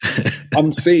 But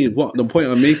I'm saying what the point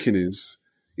I'm making is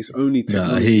it's only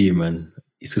technology. Nah, I hear you, man.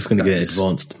 It's just going to get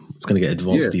advanced. It's going to get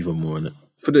advanced even more, isn't it?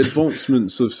 For the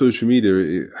advancements of social media,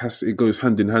 it goes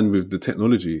hand in hand with the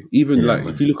technology. Even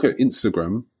if you look at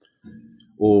Instagram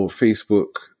or Facebook,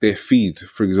 their feed,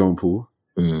 for example,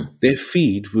 their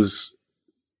feed was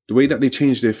the way that they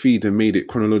changed their feed and made it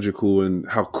chronological and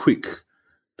how quick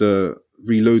the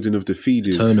reloading of the feed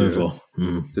is. Turnover.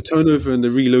 The turnover and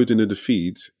the reloading of the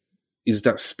feed is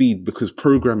that speed because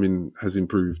programming has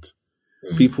improved.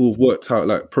 People have worked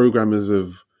out, programmers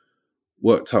have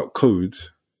worked out code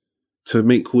to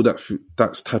make all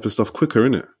that type of stuff quicker,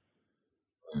 innit?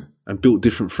 And built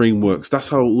different frameworks. That's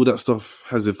how all that stuff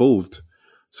has evolved.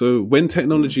 So when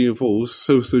technology evolves,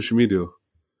 so social media.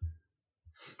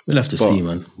 We'll have to see,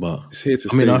 man. But it's here to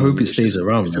stay. I hope it stays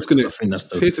around. It's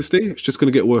here to stay. It's just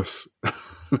going to get worse.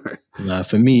 Nah,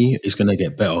 for me, it's going to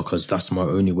get better because that's my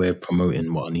only way of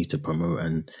promoting what I need to promote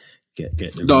and get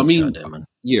the reach out there, man.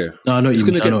 Yeah. No, I know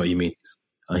what you mean.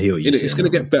 I hear what you're saying. It's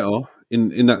going to get better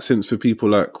in that sense for people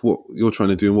like what you're trying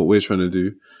to do and what we're trying to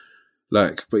do.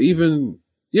 But even,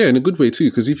 in a good way too,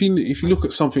 because if you look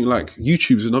at something like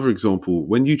YouTube's another example.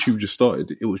 When YouTube just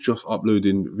started, it was just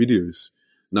uploading videos.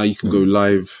 Now you can go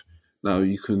live. Now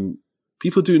you can,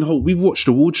 people doing we've watched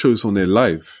award shows on there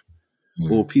live.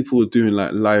 Or people are doing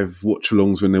live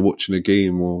watch-alongs when they're watching a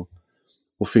game or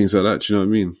things like that. Do you know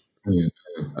what I mean?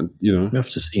 And, we have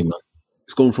to see, man.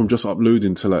 It's gone from just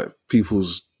uploading to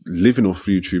people's living off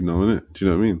YouTube now, isn't it? Do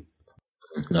you know what I mean?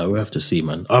 No, we have to see,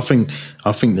 man. I think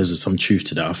there's some truth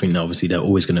to that. I think that obviously they're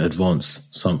always going to advance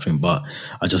something, but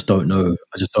I just don't know.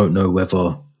 I just don't know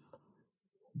whether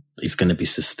it's going to be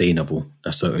sustainable.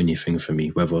 That's the only thing for me.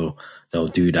 Whether they'll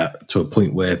do that to a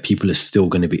point where people are still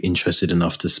going to be interested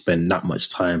enough to spend that much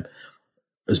time,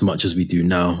 as much as we do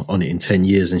now, on it in 10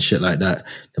 years and shit like that.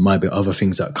 There might be other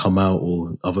things that come out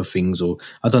or other things, or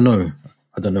I don't know.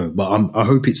 But I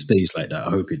hope it stays like that.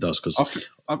 I hope it does. Because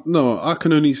I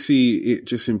can only see it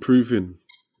just improving.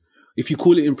 If you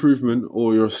call it improvement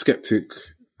or you're a skeptic,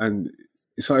 and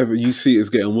it's either you see it as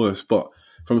getting worse, but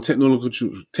from a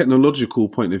technological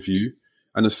point of view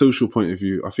and a social point of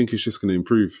view, I think it's just going to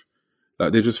improve.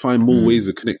 They just find more ways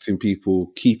of connecting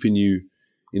people, keeping you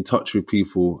in touch with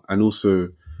people, and also,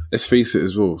 let's face it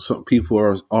as well, some people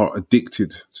are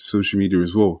addicted to social media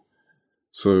as well.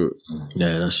 So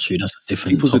yeah, that's true. That's a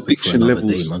different people's topic addiction for another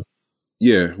levels. Day, man.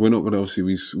 Yeah, we're not going to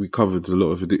obviously we covered a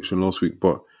lot of addiction last week,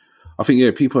 but I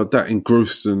think people are that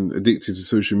engrossed and addicted to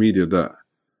social media that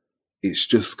it's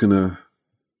just gonna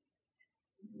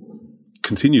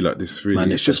continue like this. Really,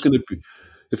 man, it's just gonna be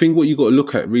the thing. What you got to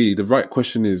look at, really, the right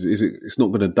question is it? It's not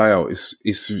going to die out.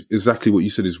 It's exactly what you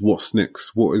said. Is what's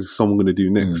next? What is someone going to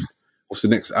do next? What's the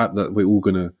next app that we're all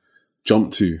going to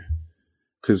jump to?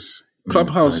 Because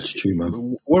Clubhouse, true,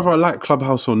 man. Whether I like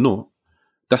Clubhouse or not,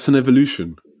 that's an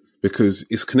evolution because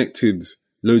it's connected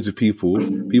loads of people.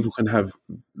 People can have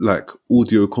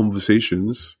audio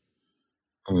conversations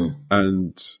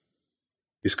and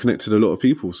it's connected a lot of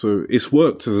people. So it's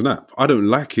worked as an app. I don't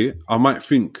like it. I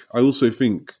also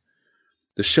think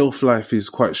the shelf life is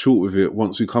quite short with it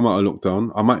once we come out of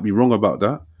lockdown. I might be wrong about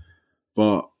that,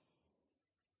 but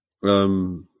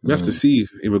we have to see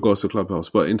in regards to Clubhouse.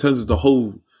 But in terms of the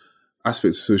whole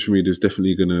aspects of social media, is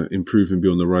definitely going to improve and be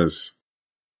on the rise.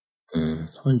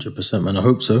 100%, man. I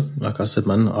hope so. Like I said,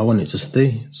 man, I want it to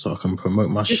stay so I can promote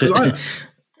my shit.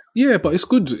 Yeah, but it's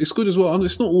good. It's good as well.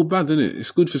 It's not all bad, isn't it?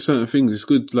 It's good for certain things. It's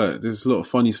good. There's a lot of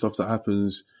funny stuff that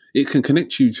happens. It can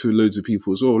connect you to loads of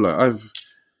people as well.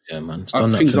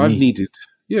 Things I've needed.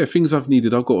 Yeah, things I've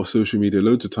needed. I've got on social media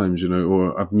loads of times,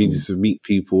 or I've needed to meet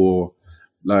people, or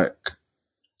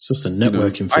it's just a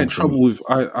networking thing. I had trouble with.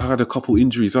 I had a couple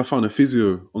injuries. I found a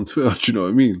physio on Twitter. Do you know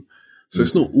what I mean? So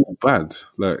it's not all bad.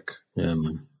 Yeah,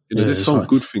 man. There's some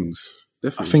good things.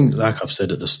 Definitely. I think, like I've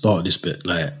said at the start of this bit,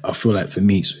 I feel like for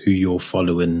me, it's who you're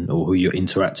following or who you're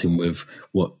interacting with.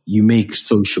 What you make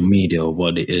social media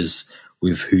what it is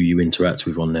with who you interact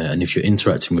with on there. And if you're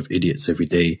interacting with idiots every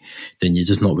day, then you're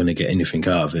just not going to get anything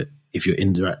out of it. If you're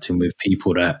interacting with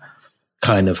people that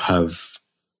kind of have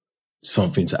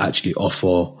something to actually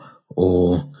offer,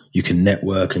 or you can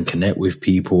network and connect with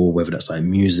people, whether that's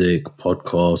music,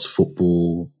 podcasts,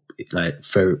 football,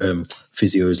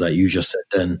 physios, like you just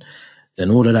said, then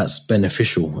all of that's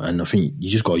beneficial. And I think you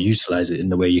just got to utilize it in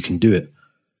the way you can do it.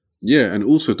 Yeah, and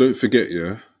also don't forget,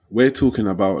 we're talking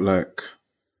about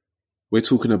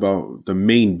the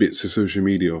main bits of social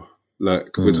media.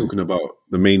 Like we're talking about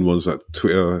the main ones like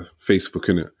Twitter, Facebook,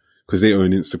 innit? Because they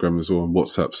own Instagram as well and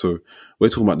WhatsApp. So we're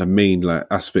talking about the main like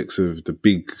aspects of the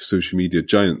big social media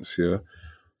giants here.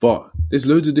 But there's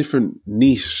loads of different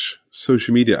niche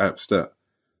social media apps that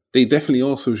they definitely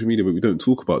are social media, but we don't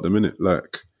talk about them, innit?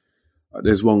 Like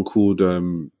there's one called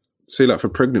say like for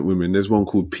pregnant women, there's one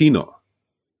called Peanut.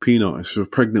 Peanut is for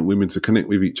pregnant women to connect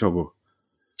with each other.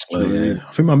 Oh, yeah.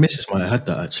 I think my missus might have had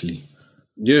that actually.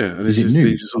 Yeah, and Is it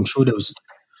new? I'm sure there was.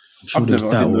 I didn't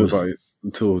know about it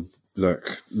until like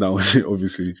now,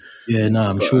 obviously. Yeah, no,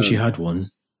 I'm sure she had one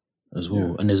as well.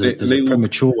 Yeah. And there's a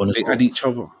premature one as well. They add each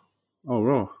other. Oh,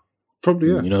 raw.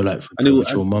 Probably, yeah. You know, like for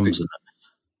premature mums and that.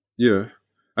 Yeah.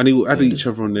 And they will add each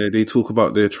other on there. They talk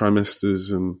about their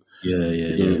trimesters and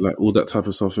like all that type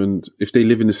of stuff. And if they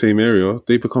live in the same area,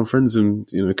 they become friends and,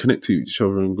 you know, connect to each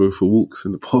other and go for walks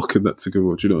in the park and that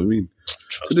together. Do you know what I mean?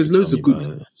 So there's loads of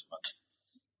good.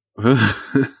 We'll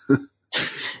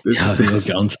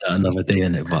get onto that another day,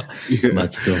 innit? But it's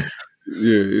mad still.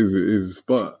 Yeah, it is.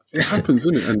 But it happens,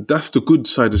 isn't it? And that's the good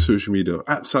side of social media.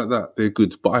 Apps like that, they're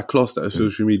good. But I class that as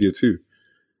social media too.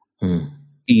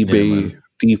 eBay,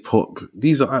 Depop.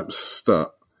 These are apps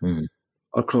that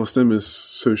I class them as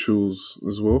socials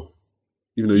as well.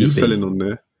 Even though you're selling on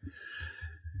there.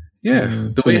 Yeah,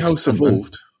 the way how it's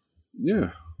evolved.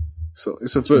 Yeah. So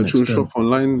it's a virtual shop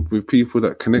online with people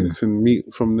that connect and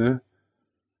meet from there.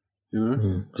 You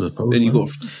know? Then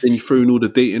you throw in all the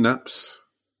dating apps.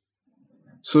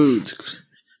 So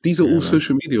these are all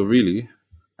social media, really,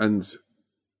 and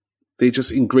they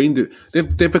just ingrained it.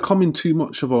 They're becoming too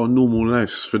much of our normal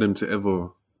lives for them to ever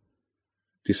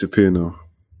disappear now.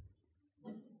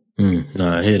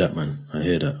 No, I hear that, man. I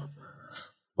hear that.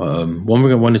 But one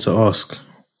thing I wanted to ask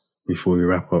before we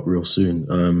wrap up real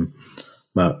soon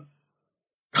about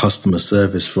customer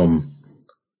service from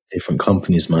different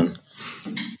companies, man.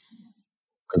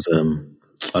 Because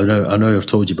I know I've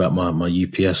told you about my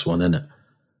UPS one, innit?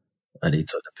 And he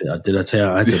took the bit. Did I tell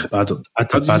you I had to bad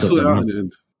up them?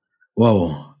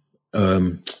 Well, I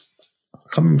can't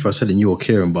remember if I said it in you or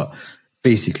Kieran, but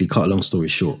basically, cut a long story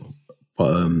short.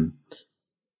 But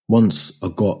once I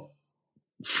got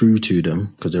through to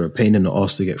them, because they're a pain in the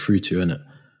arse to get through to, innit?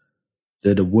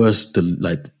 They're the worst,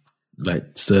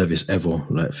 like service ever.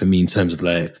 Like for me, in terms of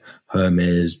like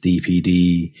Hermes,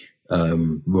 DPD,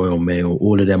 Royal Mail,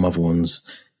 all of them other ones.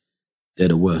 They're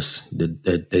the worst.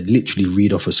 They literally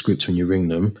read off a script when you ring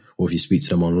them or if you speak to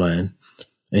them online.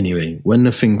 Anyway, when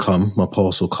the thing come, my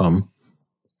parcel come,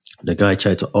 the guy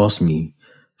tried to ask me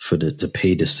to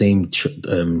pay the same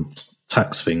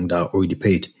tax thing that I already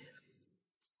paid.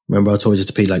 Remember I told you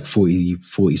to pay like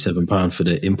 £47 for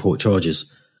the import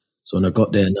charges. So when I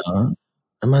got there now,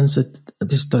 a man said,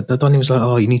 the Donny was like,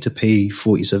 oh, you need to pay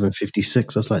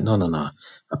 £47.56. I was like, no,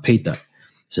 I paid that.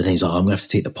 So then he's like, I'm going to have to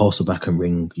take the parcel back and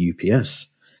ring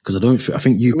UPS. Because I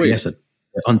think UPS are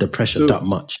under pressure that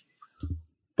much.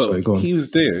 But sorry, go on. He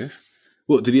was there.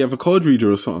 What, did he have a card reader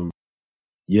or something?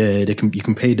 Yeah, you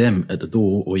can pay them at the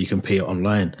door or you can pay it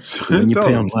online. When you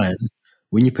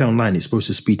pay online, it's supposed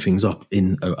to speed things up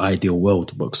in an ideal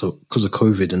world. But so because of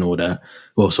COVID and all that,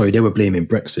 well, sorry, they were blaming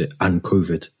Brexit and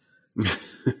COVID.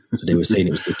 So they were saying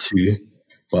it was the two.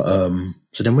 But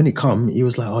so then when it come, he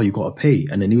was like, oh, you got to pay.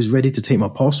 And then he was ready to take my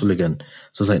parcel again.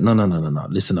 So I was like, no.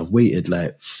 Listen, I've waited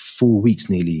like 4 weeks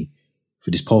nearly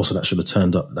for this parcel that should have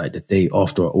turned up like the day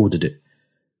after I ordered it.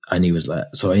 And he was like,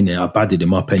 so I badded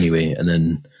him up anyway. And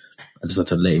then I just had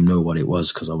to let him know what it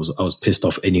was because I was pissed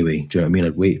off anyway. Do you know what I mean?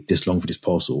 I'd waited this long for this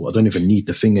parcel. I don't even need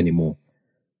the thing anymore.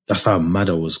 That's how mad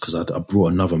I was because I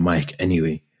brought another mic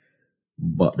anyway.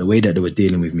 But the way that they were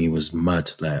dealing with me was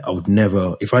mad. Like I would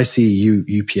never, if I see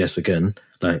UPS again,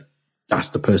 like that's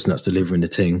the person that's delivering the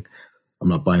thing, I'm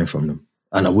not buying from them.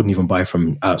 And I wouldn't even buy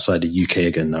from outside the UK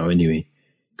again now anyway,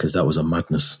 because that was a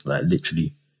madness, like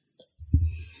literally.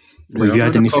 But have you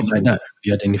had anything like that? Have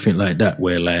you had anything like that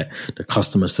where like the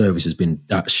customer service has been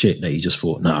that shit that you just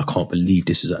thought, nah, I can't believe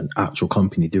this is an actual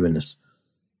company doing this?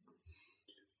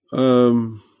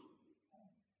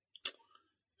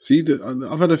 See,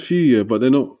 I've had a few, but they're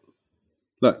not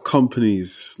like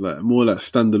companies, like more like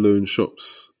standalone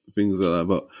shops, things like that.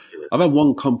 But I've had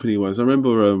one company once. I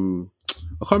remember, I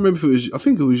can't remember if it was, I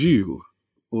think it was you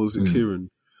or was it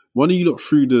Kieran? One of you lot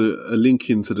threw a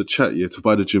link into the chat, to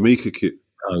buy the Jamaica kit.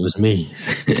 Oh, it was me.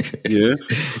 Yeah?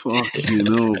 Fucking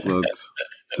hell, blood.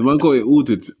 So man got it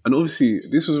ordered. And obviously,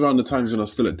 this was around the times when I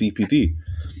was still at DPD.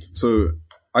 So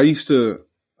I used to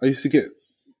get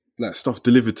like stuff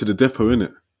delivered to the depot,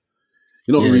 innit?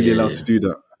 You're not really allowed to do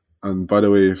that. And by the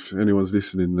way, if anyone's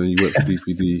listening and you work for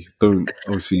DPD, don't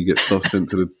obviously get stuff sent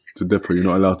to the depot. You're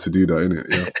not allowed to do that, innit?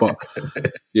 Yeah. But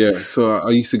yeah, so I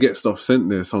used to get stuff sent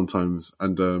there sometimes,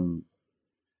 and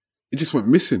it just went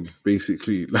missing,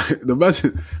 basically. Like,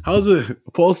 imagine, how's a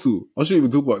parcel? I shouldn't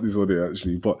even talk about this on there,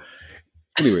 actually. But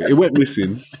anyway, it went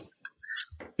missing.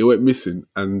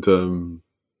 And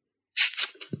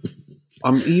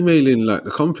I'm emailing, like,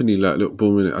 the company, like, look,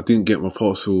 boom, I didn't get my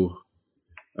parcel.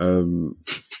 And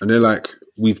they're like,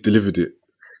 we've delivered it.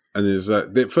 And it's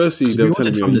like, firstly, they were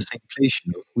telling me... from the same place,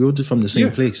 you know? We ordered from the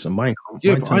same place, and mine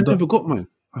but I never got mine.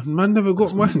 Man never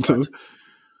got mine, though.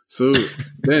 So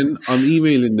then I'm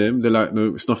emailing them. They're like,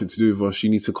 no, it's nothing to do with us. You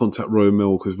need to contact Royal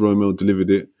Mail because Royal Mail delivered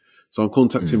it. So I'm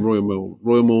contacting Royal Mail.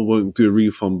 Royal Mail won't do a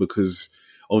refund because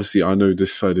obviously I know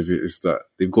this side of it is that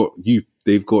they've got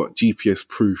GPS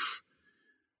proof.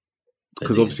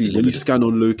 Because obviously when you scan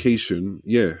on location,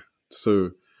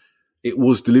 so it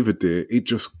was delivered there. It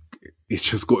just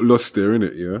got lost there,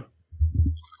 innit? Yeah.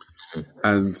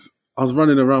 And I was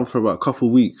running around for about a couple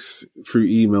of weeks through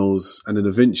emails, and then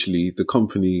eventually the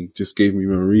company just gave me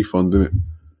my refund, innit?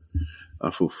 I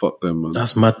thought, fuck them, man.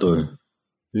 That's mad, though.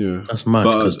 Yeah. That's mad,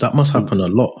 because that must happen a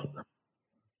lot.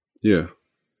 Yeah.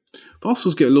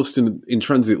 Parcels get lost in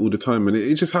transit all the time, and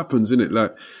it just happens, innit?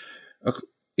 Like,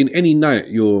 in any night,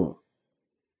 on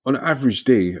an average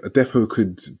day, a depot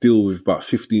could deal with about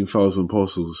 15,000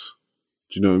 parcels.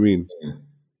 Do you know what I mean?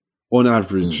 On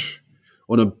average.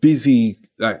 On a busy,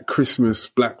 like, Christmas,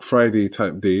 Black Friday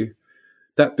type day,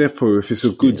 that depot, if it's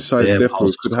a good sized depot,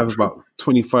 could have about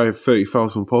 25,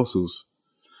 30,000 parcels.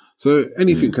 So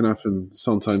anything can happen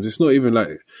sometimes. It's not even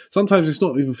sometimes it's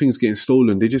not even things getting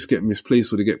stolen. They just get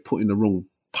misplaced or they get put in the wrong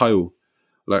pile.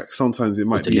 Like, sometimes it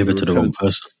might be delivered to the wrong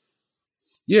person.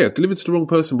 Yeah, delivered to the wrong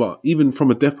person. But even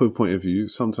from a depot point of view,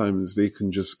 sometimes they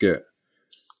can just get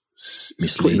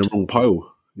put in the wrong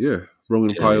pile. Yeah,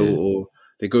 wrong pile or...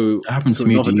 They go. That happened to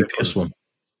me with the UPS one.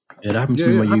 Yeah, that happened to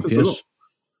me with my UPS.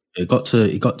 It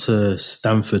got to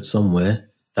Stamford somewhere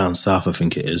down south, I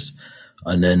think it is,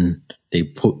 and then they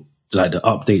put like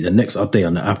the next update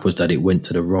on the app was that it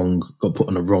got put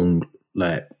on the wrong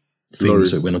like thing, Lorry.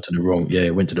 So it went onto the wrong. Yeah,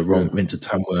 it went to the wrong. Went to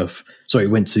Tamworth. Sorry,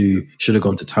 should have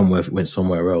gone to Tamworth. It went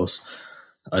somewhere else,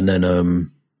 and then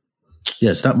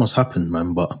so that must happen,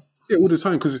 man. But yeah, all the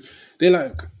time because they're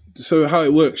like. So how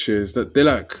it works here is that they're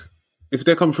like. If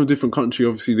they're coming from a different country,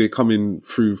 obviously they come in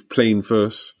through plane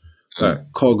first,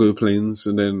 like cargo planes,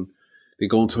 and then they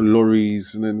go onto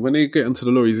lorries. And then when they get into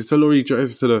the lorries, it's the lorry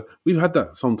drives to the... We've had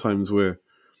that sometimes where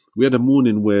we had a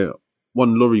morning where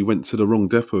one lorry went to the wrong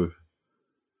depot.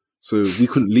 So we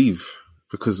couldn't leave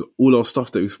because all our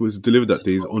stuff that was supposed to deliver that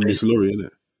day is on this lorry,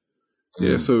 innit?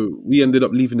 Yeah, so we ended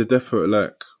up leaving the depot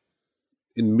at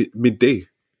in midday.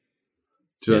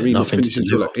 Do you know what I mean? Not finishing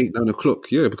until 8, 9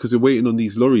 o'clock. Yeah, because we're waiting on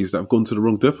these lorries that have gone to the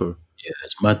wrong depot. Yeah,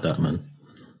 it's mad that, man.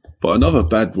 But another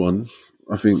bad one,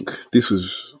 I think this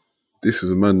was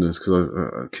a madness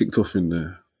because I kicked off in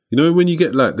there. You know when you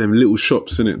get like them little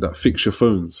shops in it that fix your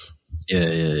phones?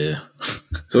 Yeah.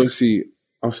 So obviously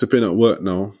I'm stepping at work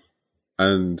now,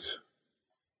 and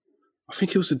I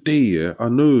think it was a day. I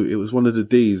know it was one of the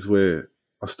days where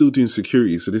I was still doing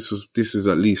security. So this is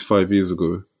at least 5 years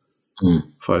ago.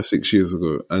 5, 6 years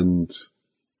ago, and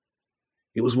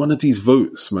it was one of these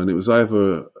votes, man. It was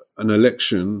either an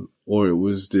election or it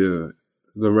was the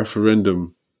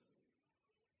referendum.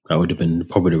 That would have been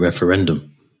probably the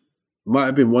referendum. Might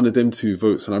have been one of them two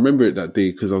votes, and I remember it that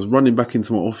day because I was running back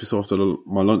into my office after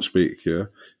my lunch break. Yeah,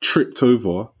 tripped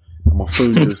over, and my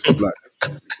phone just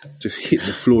just hit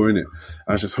the floor in it.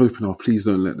 I was just hoping, oh, please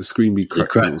don't let the screen be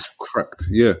cracked. It was cracked,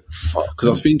 yeah, because I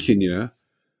was thinking,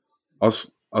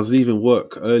 I was leaving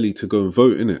work early to go and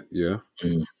vote, innit? Yeah.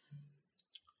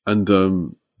 And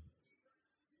so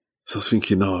I was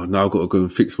thinking, now I've got to go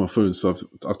and fix my phone. So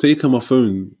I've taken my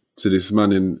phone to this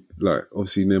man in, like,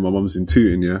 obviously near my mum's in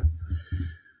Tooting, yeah?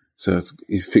 So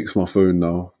he's fixed my phone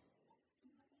now.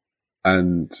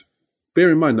 And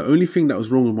bear in mind, the only thing that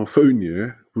was wrong with my phone, yeah,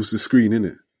 was the screen,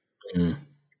 innit?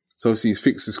 So obviously he's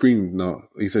fixed the screen now.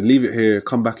 He said, leave it here,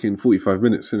 come back in 45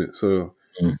 minutes, innit? So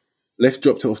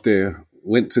dropped it off there,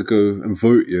 went to go and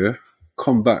vote, yeah,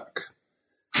 come back,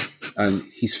 and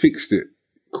he's fixed it.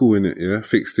 Cool, innit, yeah?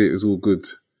 Fixed it, it's all good.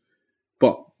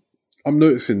 But I'm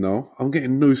noticing now, I'm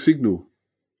getting no signal.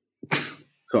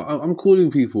 So I'm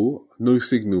calling people, no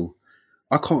signal.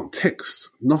 I can't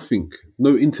text, nothing,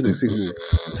 no internet signal.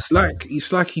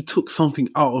 It's like he took something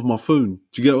out of my phone.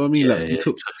 Do you get what I mean? Yeah, like he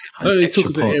took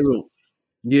the aerial,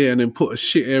 yeah, and then put a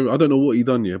shit aerial. I don't know what he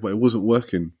done, yeah, but it wasn't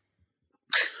working.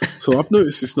 So I've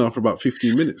noticed this now for about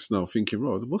 15 minutes now, thinking,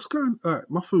 Rod, what's going on? Like,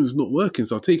 my phone's not working.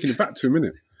 So I've taken it back to him,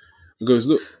 innit? He goes,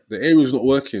 look, the aerial's not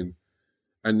working.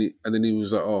 And then he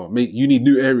was like, oh, mate, you need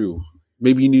new aerial.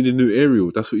 Maybe you need a new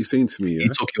aerial. That's what he's saying to me, yeah? He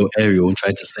took your aerial and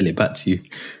tried to sell it back to you.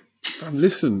 Fam,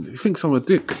 listen, he thinks I'm a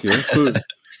dick, yeah?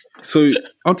 So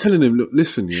I'm telling him, look,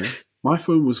 listen, yeah? My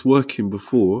phone was working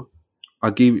before I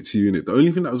gave it to you, innit? The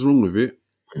only thing that was wrong with it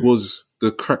was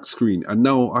the cracked screen. And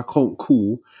now I can't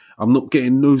call. I'm not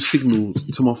getting no signal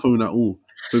to my phone at all.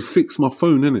 So fix my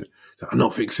phone, innit? I'm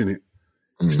not fixing it.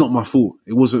 It's not my fault.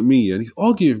 It wasn't me. And he's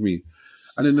arguing with me.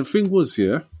 And then the thing was,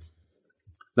 yeah,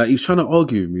 like he was trying to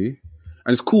argue with me.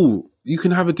 And it's cool. You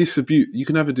can have a dispute. You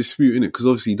can have a dispute in it because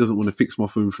obviously he doesn't want to fix my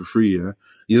phone for free, yeah?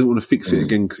 He doesn't want to fix it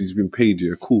again because he's been paid,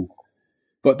 yeah? Cool.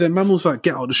 But then man was like,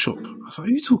 get out of the shop. I was like,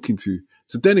 who are you talking to?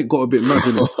 So then it got a bit mad,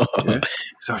 innit? Yeah?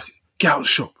 It's like, get out of the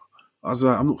shop. I was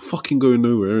like, I'm not fucking going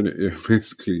nowhere, innit? Yeah,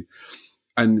 basically.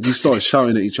 And we started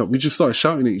shouting at each other. We just started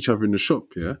shouting at each other in the shop,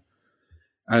 yeah?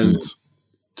 And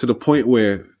to the point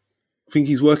where I think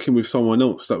he's working with someone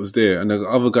else that was there. And the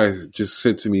other guy just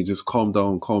said to me, just calm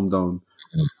down.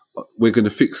 We're going to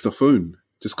fix the phone.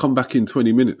 Just come back in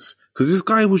 20 minutes. Because this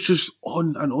guy was just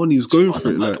on and on. He was going for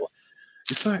it. Like,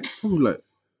 it's like,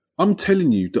 I'm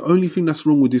telling you, the only thing that's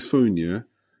wrong with this phone, yeah,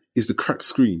 is the cracked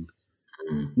screen.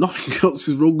 Nothing else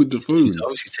is wrong with the phone. He's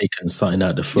obviously taken something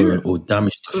out the phone or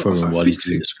damaged the phone while he's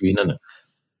doing the screen, isn't it?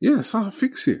 Yeah, so I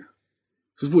fix it.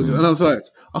 And I was like,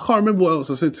 I can't remember what else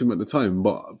I said to him at the time,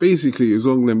 but basically it was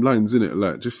along them lines, innit?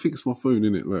 Like, just fix my phone,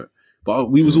 innit? Like, but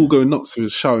we was all going nuts, we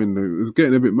was shouting, it was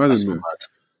getting a bit mad in there.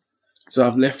 So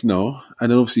I've left now,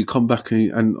 and then obviously come back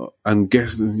and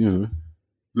guess, you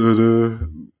know,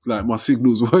 like my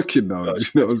signal's working now. You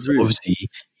know what I'm saying? Obviously,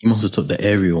 he must have took the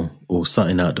aerial or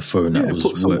something out the phone that was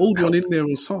put some old one in there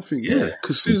or something. Yeah,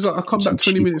 because as soon as I come back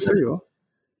 20 minutes later.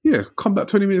 Yeah, come back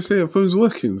 20 minutes later, phone's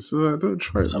working, so don't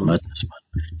try it. Madness,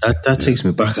 man. That takes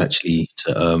me back actually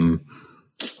to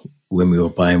when we were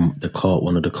buying the car,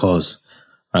 one of the cars,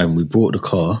 and we bought the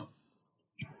car,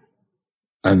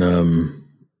 and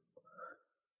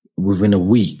within a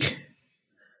week,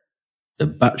 the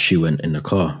battery went in the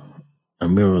car,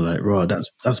 and we were like, "Raw,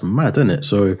 that's mad, isn't it?"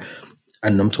 So,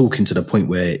 and I'm talking to the point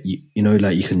where you know,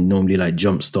 like you can normally like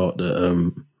jump start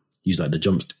the use like the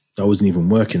jump. That wasn't even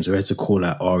working, so I had to call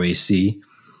out RAC.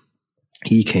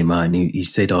 He came out and he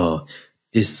said, "Oh,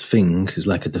 this thing is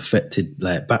like a defected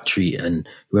like battery, and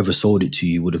whoever sold it to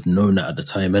you would have known that at the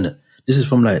time, innit?" This is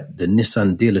from like the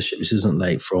Nissan dealership. This isn't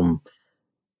like from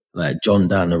like John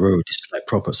down the road. This is like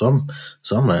proper. So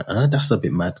I'm like, that's a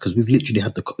bit mad because we've literally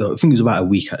had I think it was about a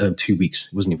week, 2 weeks.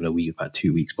 It wasn't even a week, about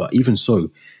 2 weeks. But even so,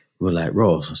 we're like,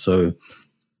 raw. So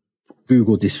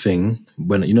Google this thing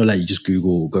when you know, like you just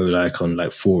Google, go like on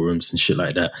like forums and shit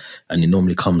like that, and it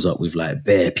normally comes up with like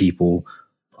bare people.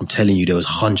 I'm telling you, there was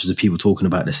hundreds of people talking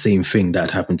about the same thing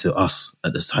that happened to us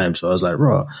at this time. So I was like,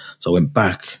 raw. So I went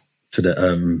back to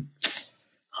the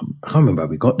I can't remember how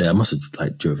we got there. I must have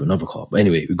like drove another car, but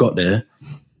anyway, we got there,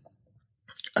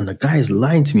 and the guy is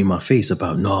lying to me in my face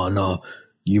about no.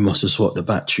 You must have swapped the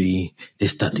battery,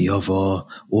 this, that, the other,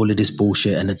 all of this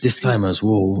bullshit. And at this time as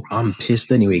well, I'm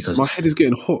pissed anyway. Because my head is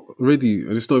getting hot already,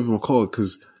 and it's not even my car.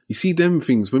 Because you see them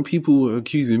things, when people are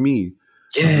accusing me,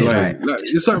 like,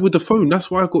 it's like with the phone.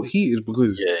 That's why I got heated,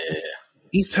 because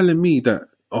he's telling me that,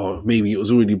 maybe it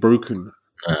was already broken.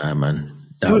 Nah, man.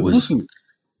 It wasn't.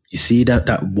 You see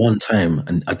that one time,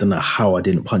 and I don't know how I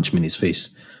didn't punch him in his face.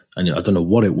 And I don't know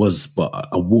what it was, but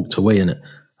I walked away in it.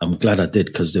 I'm glad I did,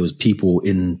 because there was people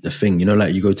in the thing, you know,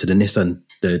 like you go to the Nissan,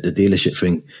 the dealership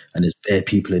thing, and there's bare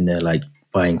people in there like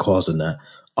buying cars and that.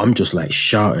 I'm just like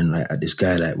shouting like at this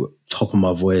guy, like top of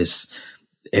my voice.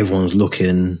 Everyone's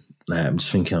looking. Like I'm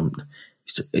just thinking,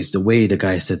 it's the way the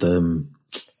guy said.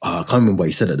 I can't remember what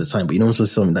he said at the time, but you know, also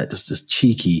something like just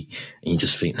cheeky, and you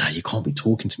just think, nah, you can't be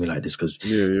talking to me like this, because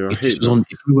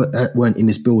if we weren't in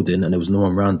this building and there was no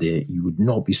one around there, you would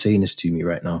not be saying this to me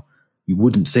right now. You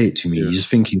wouldn't say it to me. You're just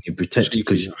thinking you're protected,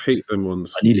 because I hate them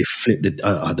ones. I nearly flipped it.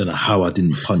 I don't know how I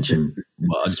didn't punch him,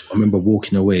 but I remember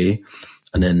walking away,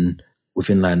 and then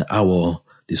within like an hour,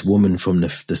 this woman from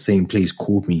the same place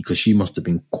called me, because she must have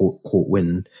been caught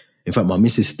wind. In fact, my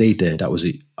missus stayed there. That was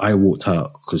it. I walked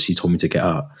out because she told me to get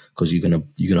out, because you're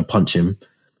gonna punch him.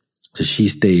 So she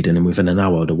stayed, and then within an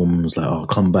hour, the woman was like, "Oh,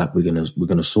 come back. We're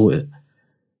gonna sort it."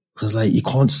 Because like you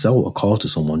can't sell a car to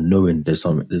someone knowing there's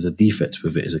a defect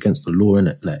with it. It's against the law,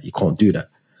 innit? Like you can't do that.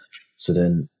 So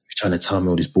then you're trying to tell me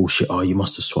all this bullshit. Oh, you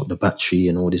must have swapped the battery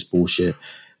and all this bullshit.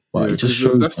 But it just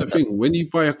shows. That's the thing. When you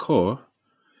buy a car,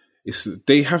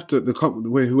 they have to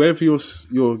whoever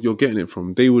you're getting it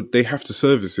from, they have to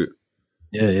service it.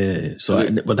 Yeah. So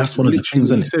But that's one of the literally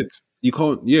things, what isn't you it? said. You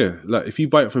can't. Yeah, like if you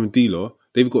buy it from a dealer,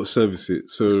 they've got to service it.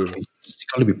 So It's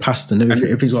got to be passed and everything.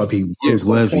 Everything's got to be it's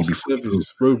got to roadworthy pass the before you go.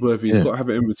 service, roadworthy. It's Yeah. got to have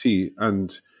an MOT,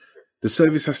 and the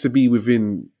service has to be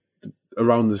within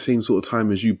around the same sort of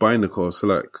time as you buying the car. So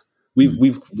like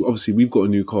we've obviously we've got a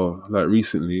new car like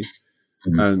recently,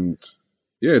 and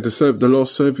yeah, the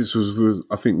last service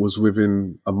I think was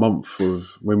within a month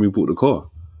of when we bought the car.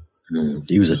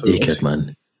 He was a dickhead,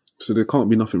 man. So there can't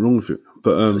be nothing wrong with it.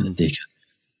 But He was a dickhead.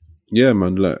 yeah,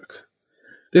 man, like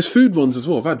there's food ones as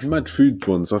well. I've had mad food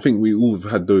ones. I think we all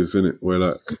have had those in it where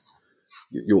like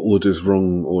your order's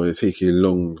wrong or it's taking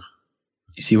long.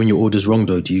 You see, when your order's wrong,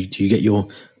 though, do you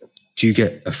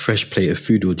get a fresh plate of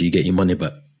food or do you get your money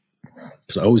back?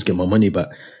 Because I always get my money back.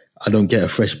 I don't get a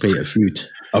fresh plate of food.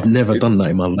 I've never done that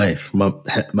in my life. My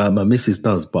missus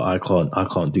does, but I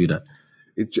can't do that.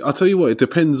 I'll tell you what. It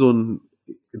depends on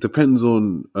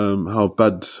how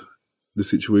bad the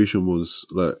situation was.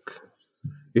 Like,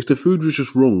 if the food was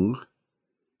just wrong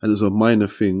and it's a minor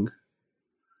thing,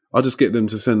 I'll just get them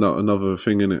to send out another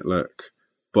thing in it. Like,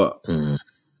 but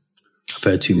I've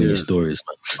heard too many stories.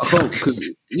 I can't because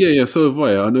yeah. So have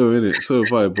I. I know in it. So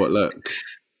have I. But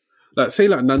like say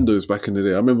like Nando's back in the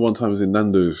day. I remember one time I was in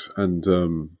Nando's and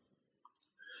it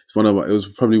was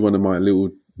probably one of my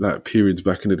little like periods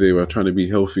back in the day where I'm trying to be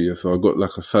healthier. So I got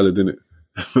like a salad in it.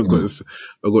 I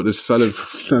got the salad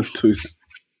from Nando's.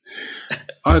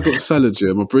 I got salad,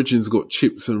 yeah. My brethren's got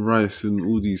chips and rice and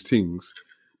all these things.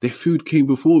 Their food came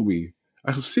before me.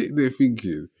 I was sitting there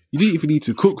thinking, you didn't even need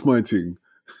to cook my thing.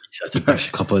 You had to bash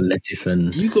a couple of lettuce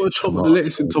and you got to chop the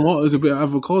lettuce and tomatoes, a bit of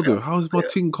avocado. How's my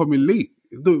thing coming late?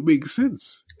 It don't make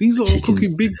sense. These are all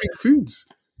cooking big foods.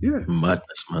 Yeah.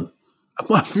 Madness, man.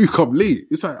 My food come late.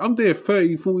 It's like I'm there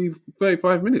 30, 40,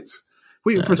 35 minutes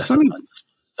waiting for a salad.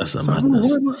 That's a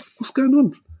madness. What's going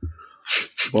on?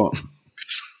 But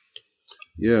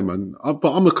yeah, man.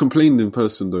 But I'm a complaining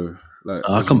person though. Like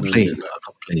I complain,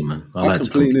 man. I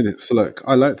complain in it. So like,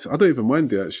 I don't even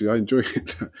mind it actually. I enjoy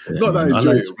it. Yeah, not that I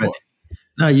enjoy it. But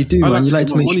no, you do, man. You like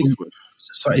to make sure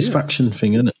it's a satisfaction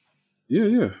thing, isn't it?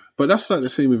 Yeah. But that's like the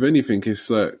same with anything. It's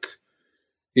like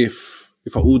if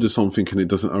I order something and it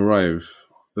doesn't arrive,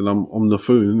 then I'm on the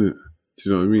phone, innit? Do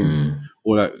you know what I mean?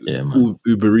 Or like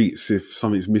Uber Eats, if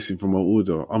something's missing from my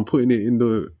order, I'm putting it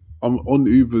I'm on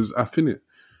Uber's app, innit?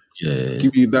 Yeah.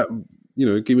 Give me that.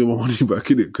 Give me my money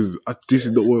back in it because this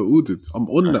is not what I ordered. I'm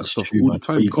on that stuff all the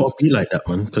time. But you can't be like that,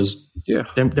 man. Because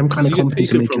them kind of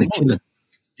companies are making a killing.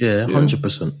 Yeah,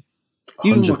 100%.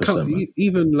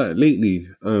 Even like lately,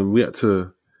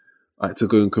 I had to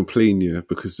go and complain,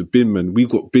 because the bin man, we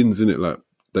got bins in it like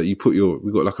that.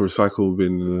 We got like a recycle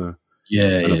bin,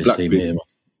 and a black same bin, here,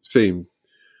 same.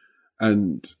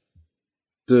 And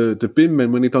the bin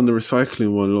men, when they done the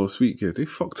recycling one last week, they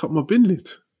fucked up my bin lid.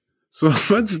 So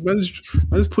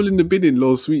man's pulling the bin in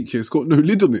last week. It's got no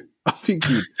lid on it. I'm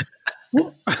thinking,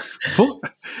 what?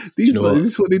 Is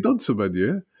this what they done to man?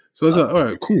 Yeah. So I was like, all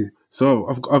right, cool. So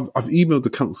I've emailed the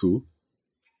council,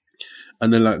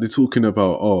 and then like they're talking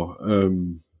about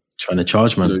trying to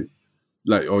charge man,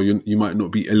 you might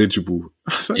not be eligible.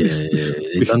 Like,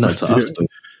 they've done that to us. Though.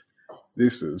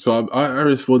 Listen, so I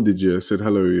responded, I said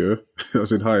hello, I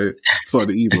said hi. Started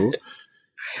the email.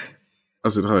 I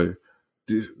said hi.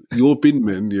 Your bin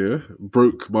men,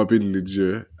 broke my bin lid,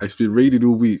 It's been raining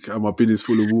all week and my bin is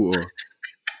full of water.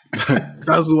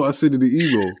 That's what I said in the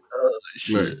email.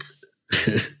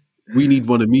 We need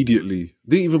one immediately.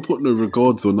 Didn't even put no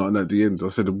regards or nothing at the end. I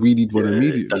said we need one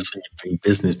immediately. That's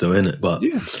business, though, isn't it? But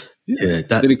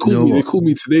then they called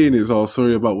me today, and it's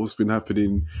sorry about what's been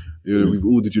happening. We've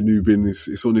ordered your new bin.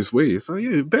 It's on its way. It's like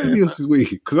it better be on its way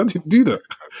because I didn't do that.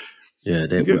 Yeah,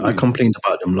 I complained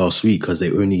about them last week because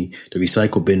the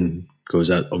recycle bin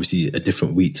goes out obviously a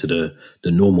different week to the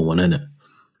normal one, innit?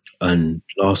 And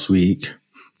last week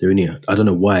I don't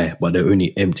know why, but they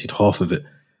only emptied half of it.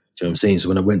 Do you know what I'm saying? So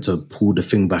when I went to pull the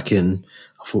thing back in,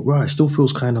 I thought, right, it still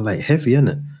feels kind of like heavy,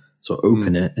 innit? So I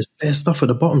open it, there's bare stuff at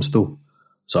the bottom still.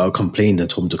 So I complained and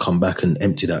told them to come back and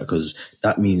empty that because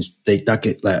that means that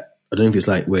get like, I don't know if it's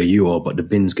like where you are, but the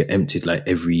bins get emptied like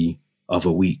every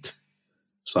other week.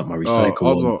 It's like my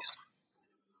recycle.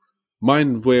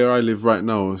 Mine, where I live right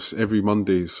now, is every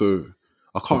Monday, so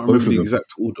I can't remember the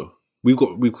exact order. We've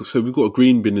got a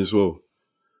green bin as well,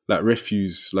 like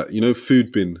refuse, like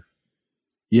food bin.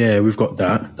 Yeah, we've got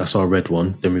that. That's our red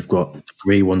one. Then we've got the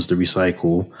grey one's the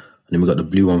recycle, and then we've got the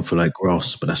blue one for like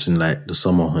grass, but that's in like the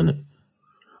summer, innit?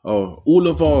 Oh, all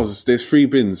of ours, there's 3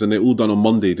 bins, and they're all done on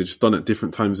Monday. They're just done at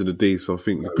different times of the day. So I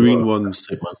think the green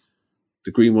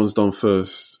one's done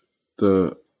first.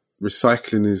 The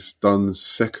recycling is done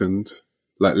second,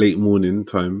 like late morning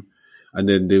time, and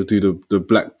then they'll do the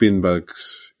black bin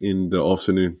bags in the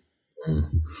afternoon.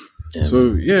 Yeah,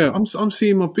 So yeah, I'm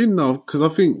seeing my bin now because I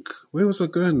think, where was I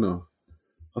going now?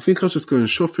 I think I was just going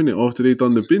shopping it after they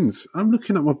done the bins. I'm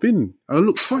looking at my bin and I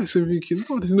look twice and thinking,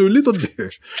 oh, there's no lid on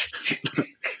there.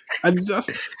 And they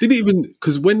didn't even,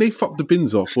 because when they fuck the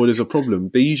bins up or there's a problem,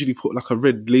 they usually put like a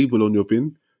red label on your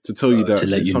bin to tell you that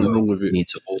there's something wrong with it. Need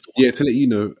to order one. Yeah, to let you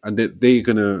know, and they're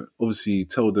gonna obviously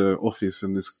tell the office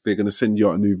and they're gonna send you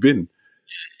out a new bin.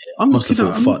 I'm looking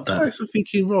at it twice and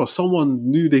thinking, Ross, someone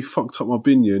knew they fucked up my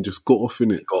bin, yeah, and just got off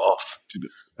in it. Got off.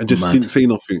 And just didn't say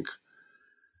nothing.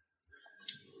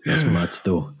 That's mad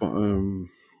still. But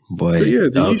yeah,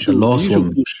 the last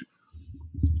one. Bullshit.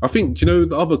 I think,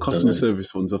 the other customer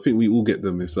service ones, I think we all get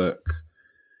them. It's like,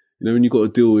 when you got to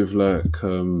deal with like,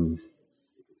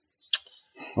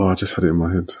 I just had it in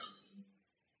my head.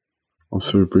 I'm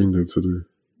so brain dead today.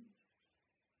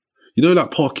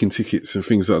 Like parking tickets and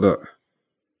things like that.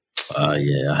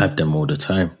 Yeah, I have them all the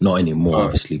time. Not anymore,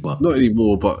 obviously, but not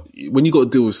anymore. But when you got to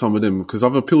deal with some of them, because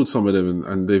I've appealed some of them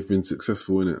and they've been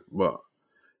successful in it. But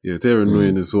yeah, they're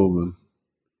annoying as well, man.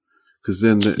 Because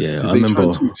then they try and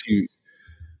talk to you.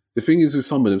 The thing is with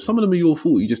some of them are your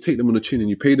fault. You just take them on the chin and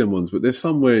you pay them ones. But there's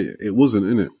some where it wasn't,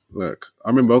 innit? Like, I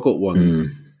remember I got one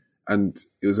and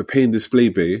it was a pay and display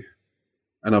bay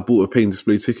and I bought a pay and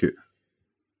display ticket.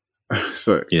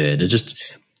 So yeah, they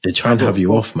try and have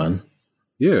you off, man.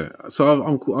 Yeah. So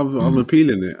I'm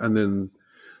appealing it and then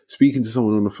speaking to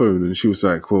someone on the phone and she was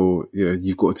like, well, yeah,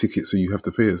 you've got a ticket, so you have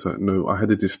to pay. It's like, no, I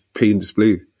had a pay and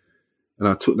display and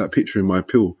I took that picture in my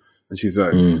appeal. And she's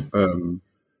like,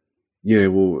 yeah,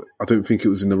 well, I don't think it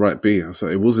was in the right bay. I was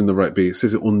like, it was in the right bay. It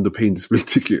says it on the pay and display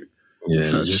ticket.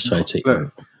 Yeah, I just try to take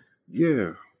that.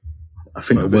 Yeah. I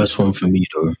think the worst one for me,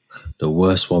 though, the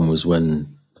worst one was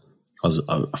when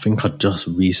I think I'd just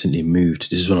recently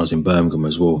moved. This is when I was in Birmingham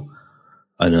as well.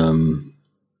 And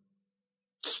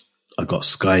I got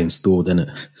Sky installed in it.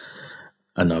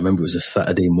 And I remember it was a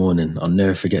Saturday morning. I'll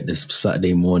never forget this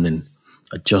Saturday morning.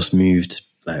 I just moved,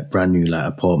 like brand new like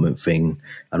apartment thing.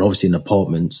 And obviously in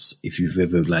apartments, if you've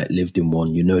ever like lived in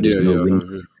one, there's no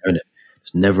windows in it.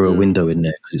 There's never a window in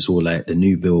there because it's all like the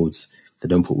new builds. They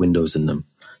don't put windows in them.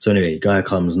 So anyway, guy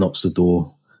comes, knocks the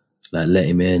door, like let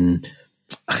him in.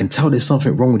 I can tell there's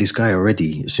something wrong with this guy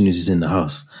already as soon as he's in the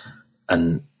house.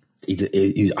 And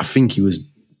I think he was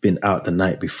been out the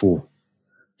night before. Do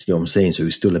you know what I'm saying? So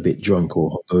he's still a bit drunk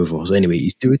or hungover. So anyway,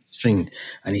 he's doing this thing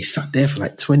and he sat there for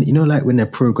like 20, like when they're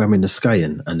programming the Sky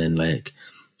and then like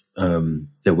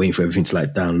they're waiting for everything to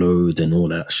like download and all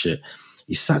that shit.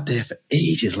 He sat there for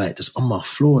ages, like just on my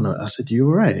floor. And I said, you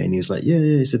all right? And he was like, yeah.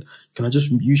 He said, can I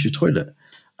just use your toilet?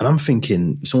 And I'm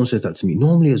thinking, if someone says that to me,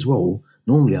 normally I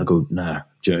go, nah,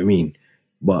 do you know what I mean?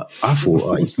 But I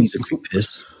thought, he needs a quick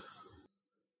piss.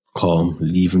 Calm,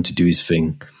 leave him to do his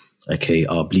thing. Okay,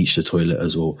 I'll bleach the toilet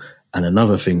as well. And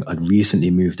another thing, I'd recently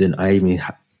moved in.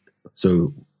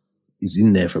 So he's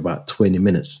in there for about 20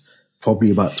 minutes,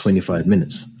 probably about 25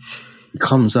 minutes. He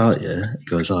comes out, he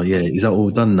goes, oh yeah, is that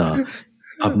all done now?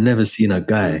 I've never seen a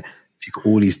guy pick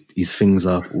all his things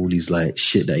up, all his like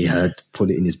shit that he had, put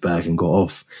it in his bag and got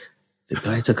off. The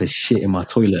guy took a shit in my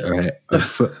toilet, right?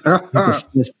 He's the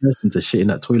first person to shit in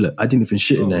that toilet. I didn't even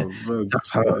shit in there. Man,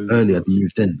 that's how early I'd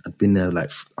moved in. I'd been there I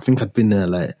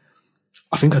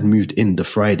think I'd moved in the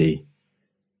Friday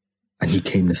and he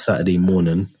came the Saturday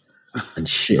morning and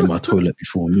shit in my toilet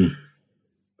before me.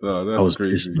 Oh, that's I was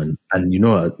crazy. pissed, man. And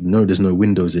there's no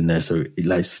windows in there, so it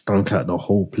like stunk out the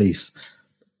whole place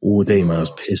all day, man. I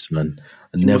was pissed, man.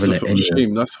 I never let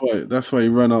anyone. That's why he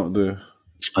ran out there.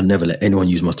 I never let anyone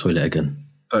use my toilet again.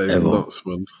 That is ever. Nuts,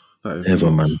 man. That is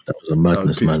ever, nuts. Man. That was a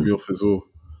madness, man. That pissed me off as well.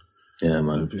 Yeah,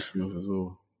 man. That pissed me off as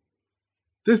well.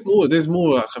 There's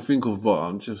more I can think of, but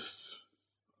I'm just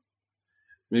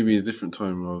maybe a different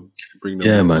time I'll bring them.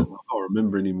 Yeah, man. I can't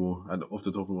remember anymore off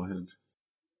the top of my head.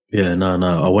 Yeah,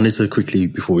 no. I wanted to quickly,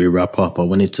 before we wrap up, I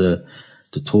wanted to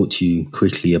talk to you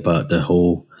quickly about the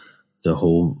whole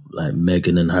like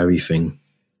Meghan and Harry thing,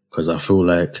 because I feel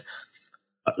like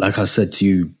I said to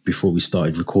you before we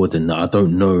started recording, that I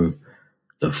don't know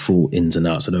the full ins and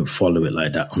outs. I don't follow it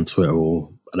like that on Twitter, or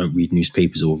I don't read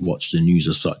newspapers or watch the news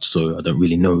as such, so I don't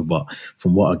really know. But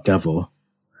from what I gather,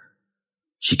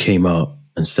 she came out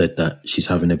and said that she's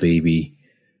having a baby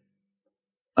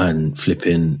and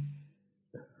flipping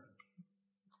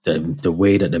the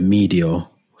way that the media,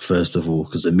 first of all,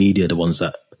 because the media are the ones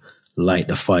that light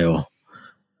the fire,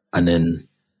 and then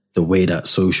the way that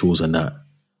socials and that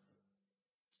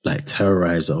like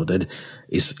terrorize her, that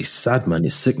it's sad, man.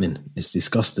 It's sickening. It's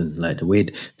disgusting. Like the way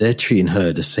they're treating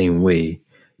her the same way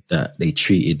that they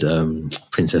treated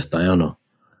Princess Diana.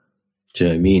 Do you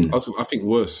know what I mean? I think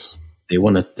worse. They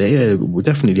were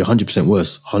definitely 100%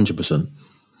 worse. 100%.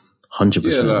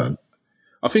 100%. Yeah, Man.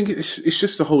 I think it's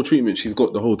just the whole treatment she's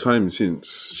got the whole time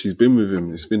since she's been with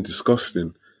him. It's been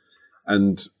disgusting.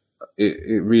 And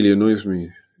it really annoys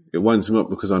me. It winds me up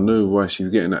because I know why she's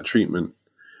getting that treatment.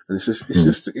 And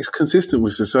it's consistent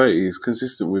with society. It's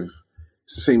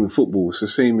the same in football. It's the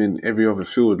same in every other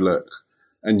field. Like,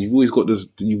 and you've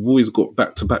always got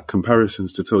back-to-back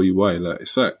comparisons to tell you why. Like,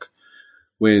 it's like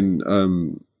when,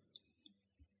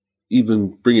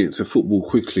 even bring it to football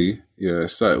quickly. Yeah.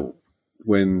 It's like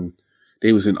when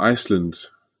they was in Iceland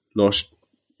last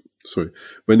year,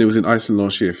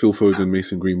 Phil Foden,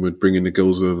 Mason Greenwood, bringing the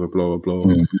girls over, blah, blah,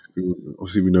 blah.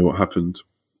 Obviously, we know what happened.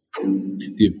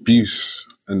 The abuse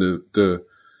and the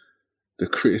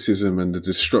criticism and the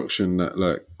destruction that,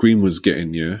 like, Greenwood's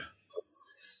getting, yeah?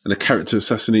 And the character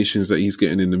assassinations that he's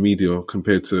getting in the media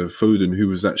compared to Foden, who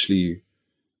was actually,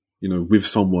 with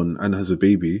someone and has a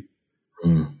baby,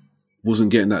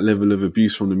 wasn't getting that level of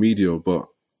abuse from the media, but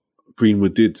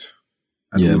Greenwood did.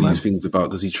 And all these things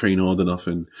about, does he train hard enough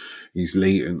and he's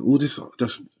late and all this,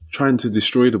 just trying to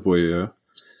destroy the boy, yeah?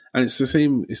 And it's the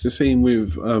same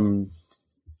with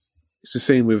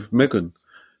Meghan.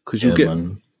 Because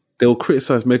they'll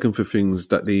criticize Meghan for things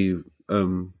that they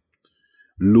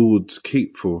laud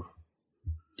Kate for.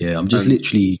 Yeah, I'm just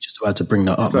literally just about to bring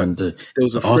that up, man. There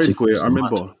was a thread where I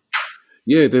remember.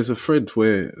 Yeah, there's a thread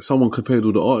where someone compared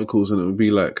all the articles and it would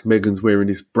be like Meghan's wearing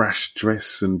this brash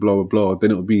dress and blah, blah, blah. Then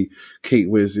it would be Kate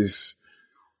wears this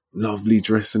lovely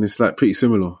dress and it's like pretty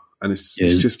similar. And it's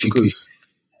just because...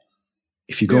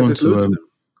 If you go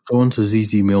onto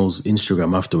ZZ Mill's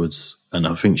Instagram afterwards, and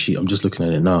I think I'm just looking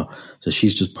at it now. So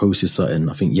she's just posted something,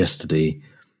 I think yesterday,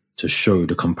 to show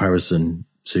the comparison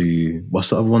to, what's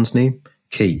the other one's name?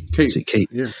 Kate. Is it Kate?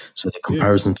 Yeah. So the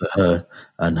comparison to her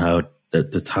and how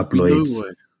the tabloids.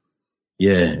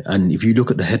 Yeah. And if you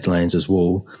look at the headlines as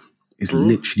well, it's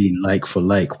literally like for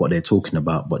like what they're talking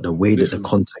about. But the way that the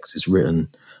context is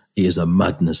written is a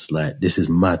madness. Like, this is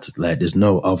mad. Like, there's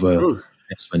no other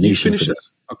explanation for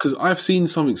this. Because I've seen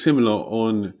something similar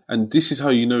on, and this is how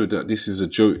you know that this is a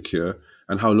joke here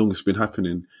and how long it's been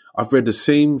happening. I've read the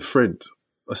same thread,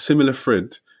 a similar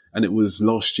thread, and it was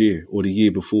last year or the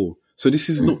year before. So this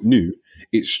is not new.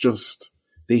 It's just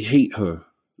they hate her,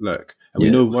 like, and we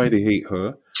know why they hate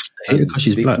her. They hate her because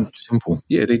she's black. Simple.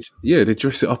 Yeah, they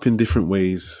dress it up in different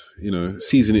ways,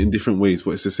 season it in different ways,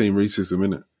 but it's the same racism,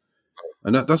 innit?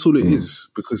 And that's all it is,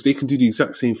 because they can do the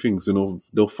exact same things and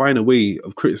they'll find a way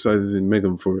of criticizing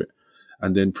Meghan for it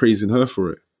and then praising her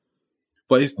for it.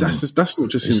 But that's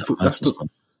not just in football.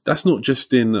 That's not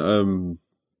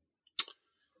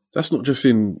just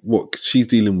in what she's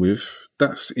dealing with.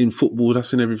 That's in football.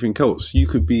 That's in everything else. You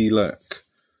could be like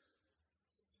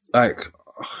I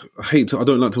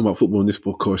don't like talking about football in this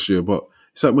podcast here, but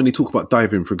it's like when they talk about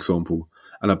diving, for example,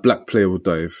 and a black player will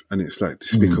dive and it's like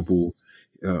despicable.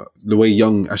 The way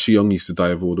Ashley Young used to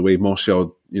dive, or the way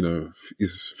Martial,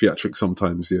 is theatric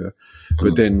sometimes, yeah.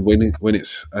 But then when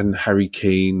it's Harry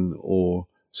Kane or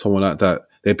someone like that,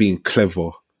 they're being clever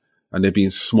and they're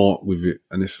being smart with it,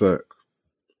 and it's like,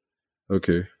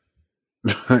 okay,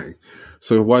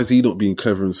 so why is he not being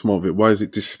clever and smart with it? Why is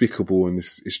it despicable and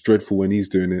it's dreadful when he's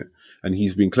doing it and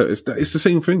he's being clever? It's the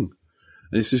same thing,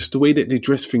 and it's just the way that they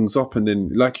dress things up, and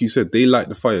then, like you said, they light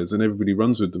the fires and everybody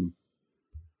runs with them.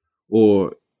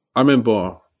 Or I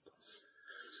remember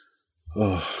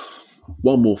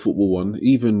one more football one,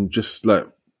 even just like,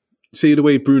 see the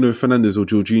way Bruno Fernandes or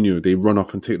Jorginho, they run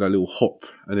up and take that little hop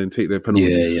and then take their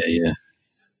penalties. Yeah.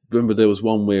 Remember there was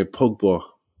one where Pogba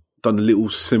done a little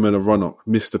similar run up,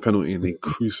 missed the penalty, and they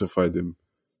crucified him.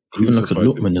 Even look at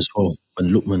Lookman as well. When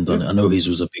Lookman done it, I know his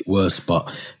was a bit worse,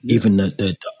 but even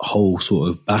the whole sort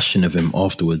of bashing of him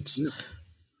afterwards. Yeah.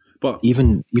 But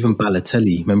even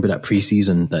Balotelli, remember that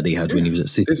pre-season that they had when he was at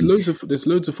City? There's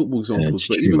loads of football examples,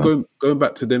 but even going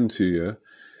back to them two,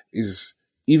 is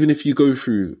even if you go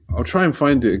through, I'll try and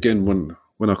find it again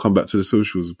when I come back to the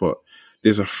socials. But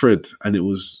there's a thread, and it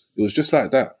was just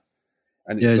like that.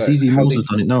 And it's easy. Mills has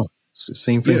done it now. It's the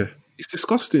same thing. Yeah, it's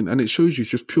disgusting, and it shows you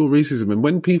just pure racism. And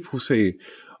when people say,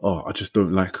 "Oh, I just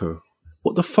don't like her,"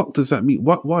 what the fuck does that mean?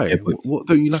 Why? Yeah, what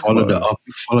don't you like about her?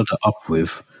 Follow that up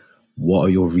with, what are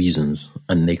your reasons?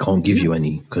 And they can't give you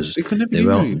any, because they can never give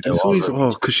you. It's always,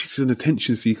 because she's an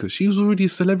attention seeker. She was already a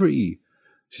celebrity.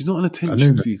 She's not an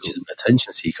attention seeker. She's an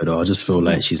attention seeker, though. I just feel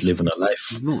like she's living her life.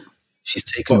 She's not. She's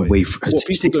taken away from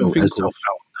herself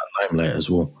out of that limelight as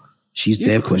well. She's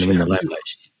there putting her in the limelight.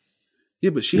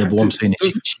 But what I'm saying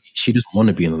is she doesn't want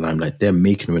to be in the limelight. They're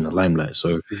making her in the limelight.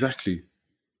 So exactly.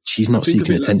 she's not Think of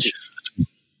seeking it like attention. this.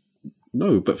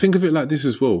 No, but think of it like this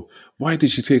as well. Why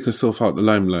did she take herself out the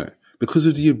limelight? Because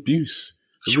of the abuse.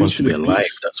 The She wants to be racial alive.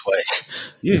 abuse. That's why.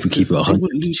 Yeah, If we keep it they 100,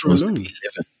 wouldn't leave she her wants to alone. be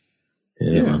living.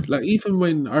 Yeah, man. Like even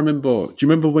when I remember, do you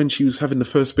remember when she was having the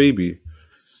first baby?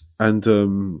 And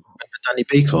Danny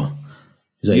Baker,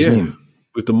 is that his name?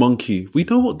 with the monkey. We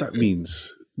know what that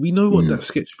means. We know what that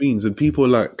sketch means, and people are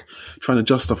like trying to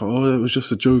justify. Oh, it was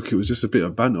just a joke. It was just a bit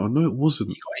of banter. No, it wasn't.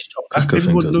 He got his job back,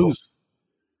 Everyone I think, knows.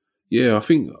 Yeah,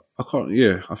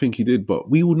 I think he did, but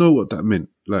we all know what that meant.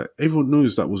 Like everyone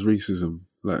knows that was racism.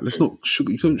 Like let's not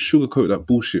you don't sugarcoat that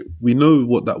bullshit. We know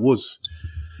what that was,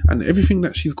 and everything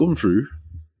that she's gone through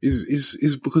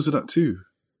is because of that too.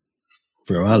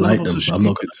 Bro, I like them. I'm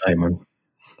not gonna lie, man.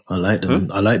 I like them.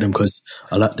 Huh? I like them because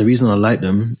the reason I like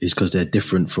them is because they're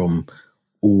different from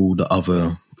all the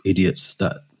other idiots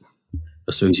that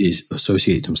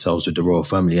associate themselves with the royal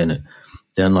family, innit?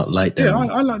 They're not like them.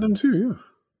 Yeah, I like them too, yeah.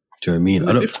 Do you know what I mean?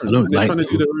 I don't they're like trying them.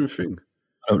 to do their own thing.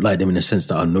 I don't like them in the sense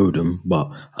that I know them, but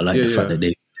I like the fact that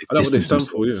they've I like what they stand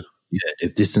for, yeah. Yeah,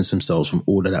 they've distanced themselves from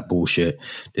all of that bullshit.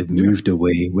 They've moved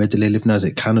away. Where do they live now? Is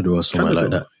it Canada or somewhere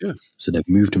like that? Yeah. So they've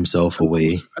moved themselves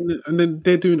away. And then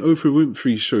they're doing Oprah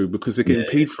Winfrey's show because they're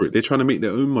getting paid for it. They're trying to make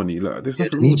their own money. Like there's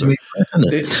nothing wrong with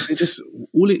that. They just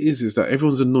all it is that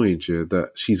everyone's annoyed, yeah, that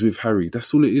she's with Harry.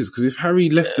 That's all it is. Because if Harry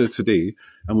left her today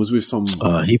and was with some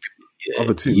other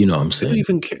two, you know what I'm saying? They wouldn't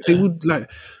even care. They would like.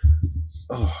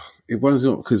 Oh, it was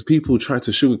not because people try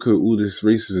to sugarcoat all this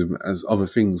racism as other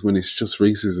things when it's just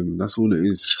racism. That's all it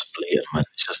is. It's just blatant, man.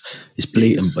 It's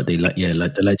blatant, but they like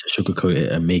to sugarcoat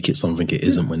it and make it something it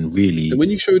isn't when really. And when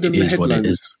you show them the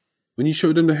headlines, when you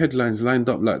show them the headlines lined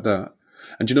up like that,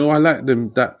 and you know I like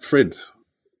them that thread.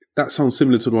 That sounds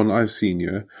similar to the one I've seen.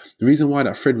 Yeah, the reason why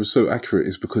that thread was so accurate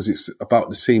is because it's about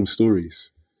the same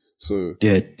stories. So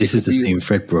yeah, this is the same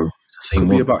thread, bro. It's the same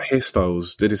one. It could be about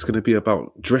hairstyles. Then it's going to be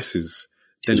about dresses.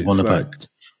 There's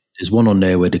one on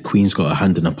there where the Queen's got her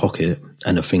hand in her pocket,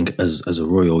 and I think as a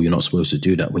royal, you're not supposed to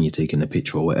do that when you're taking a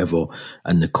picture or whatever.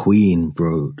 And the Queen,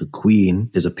 bro,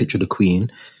 there's a picture of the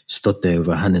Queen stood there with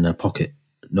her hand in her pocket.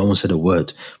 No one said a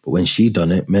word, but when she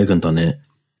done it, Meghan done it,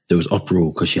 there was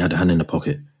uproar because she had her hand in her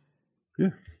pocket. Yeah,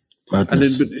 madness. And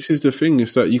then, but this is the thing: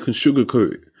 is that you can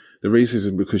sugarcoat the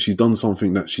racism because she's done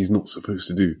something that she's not supposed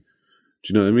to do. Do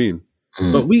you know what I mean?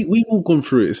 But we've all gone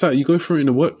through it. It's like you go through it in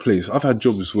the workplace. I've had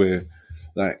jobs where,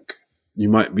 like, you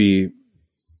might be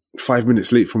 5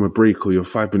 minutes late from a break, or you're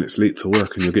 5 minutes late to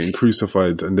work, and you're getting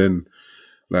crucified, and then,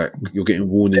 like, you're getting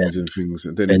warnings and things,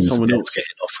 and then someone else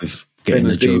getting off with getting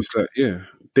a Dave's joke.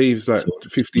 Dave's like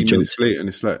 15 minutes late, and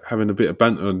it's like having a bit of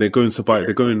banter, and they're going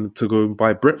to go and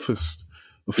buy breakfast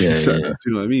or things like that. Do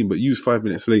you know what I mean? But you was 5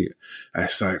 minutes late, and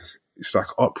it's like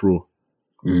uproar.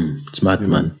 It's mad,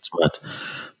 man. It's mad.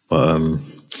 But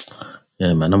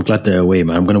yeah, man, I'm glad they're away,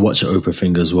 man. I'm gonna watch the Oprah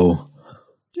thing as well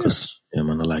because yeah,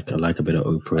 man, I like a bit of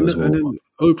Oprah as well. And then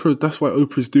Oprah, that's why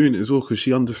Oprah's doing it as well, because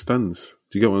she understands.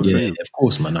 Do you get what I'm saying? Of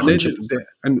course, man.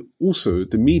 And also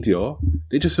the media,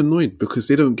 they're just annoyed because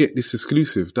they don't get this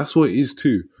exclusive. That's what it is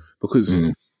too. Because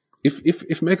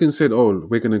if Meghan said, "Oh,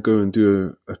 we're gonna go and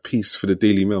do a piece for the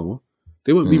Daily Mail,"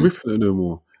 they won't be ripping her no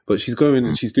more. But she's going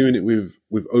and she's doing it with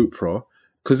Oprah.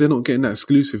 Because they're not getting that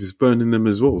exclusive, it's burning them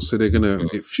as well. So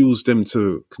it fuels them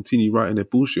to continue writing their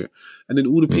bullshit. And then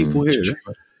all the people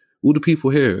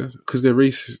here, because they're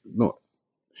racist, not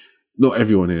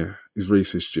everyone here is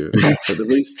racist, yeah.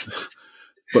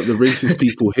 but the racist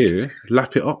people here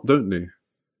lap it up, don't they?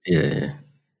 Yeah,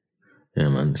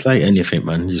 man. It's like anything,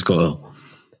 man. You gotta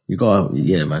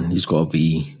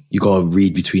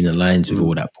read between the lines with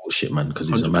all that bullshit, man,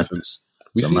 because it's 100%. A madness.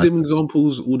 We see them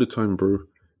examples all the time, bro.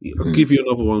 I'll give you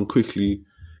another one quickly.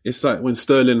 It's like when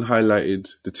Sterling highlighted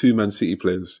the two Man City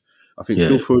players. I think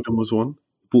Phil Foden was one.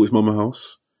 He bought his mama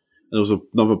house. And there was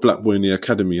another black boy in the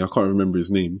academy. I can't remember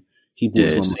his name. He bought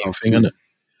his mama house too.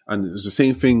 And it was the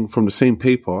same thing from the same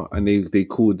paper. And they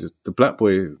called the black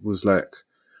boy was like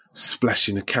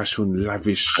splashing the cash on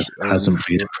lavish. Hasn't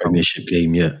played a Premiership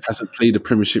game yet.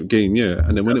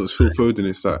 And then when it was Phil Foden,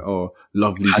 it's like, oh,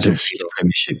 lovely gesture. Hadn't played a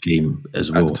Premiership game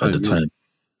as well at the time.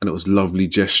 And it was lovely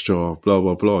gesture, blah,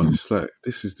 blah, blah. And it's like,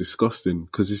 this is disgusting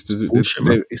because it's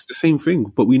the same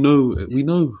thing. But we know,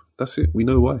 that's it. We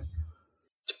know why.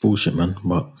 It's bullshit, man.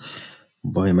 But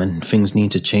boy, man, things need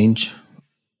to change.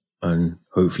 And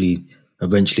hopefully,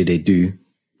 eventually they do.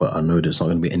 But I know there's not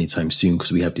going to be anytime soon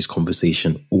because we have this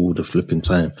conversation all the flipping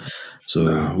time. So,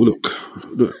 look,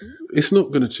 it's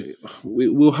not going to change.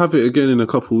 We'll have it again in a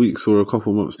couple of weeks or a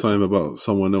couple of months' time about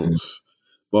someone else.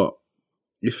 But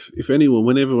if anyone,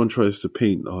 when everyone tries to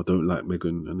paint, don't like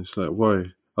Meghan, and it's like,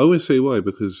 why? I always say why,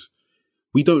 because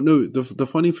We don't know. The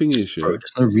funny thing is, yeah, Bro,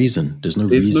 there's no reason. There's no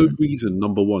there's no reason. reason.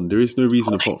 Number one, there is no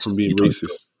reason apart from being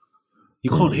racist.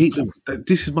 You can't hate them.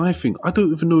 This is my thing. I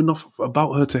don't even know enough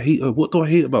about her to hate her. What do I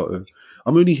hate about her?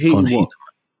 I'm only hating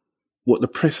what the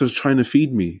press is trying to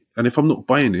feed me. And if I'm not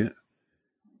buying it,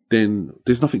 then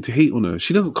there's nothing to hate on her.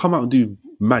 She doesn't come out and do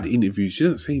mad interviews. She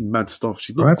doesn't say mad stuff.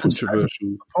 She's not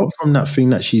controversial. Apart from that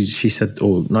thing that she said,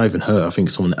 or not even her, I think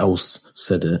someone else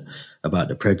said it about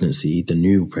the pregnancy, the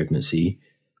new pregnancy.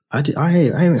 I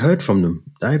haven't heard from them.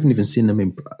 I haven't even seen them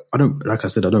in. I don't, like I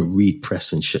said, I don't read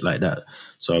press and shit like that.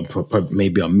 So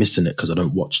maybe I'm missing it because I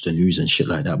don't watch the news and shit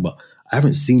like that. But I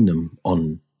haven't seen them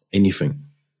on anything.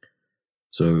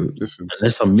 So listen,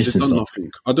 unless I'm missing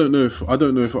something, I don't know if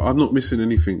I'm not missing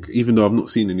anything. Even though I've not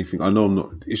seen anything, I know I'm not.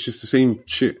 It's just the same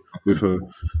shit with her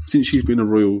since she's been a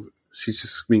royal. She's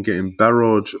just been getting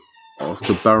barrage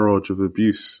after barrage of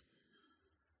abuse,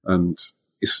 and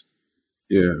it's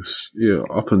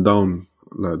up and down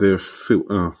like they're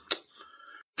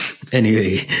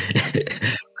Anyway,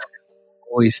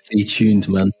 always stay tuned,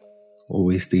 man.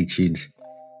 Always stay tuned.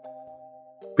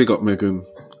 Big up Meghan.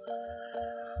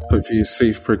 Hopefully a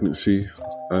safe pregnancy,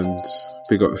 and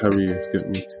big up Harry. Get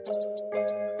me.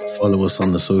 Follow us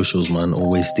on the socials, man.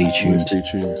 Always stay tuned. Always stay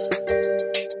tuned.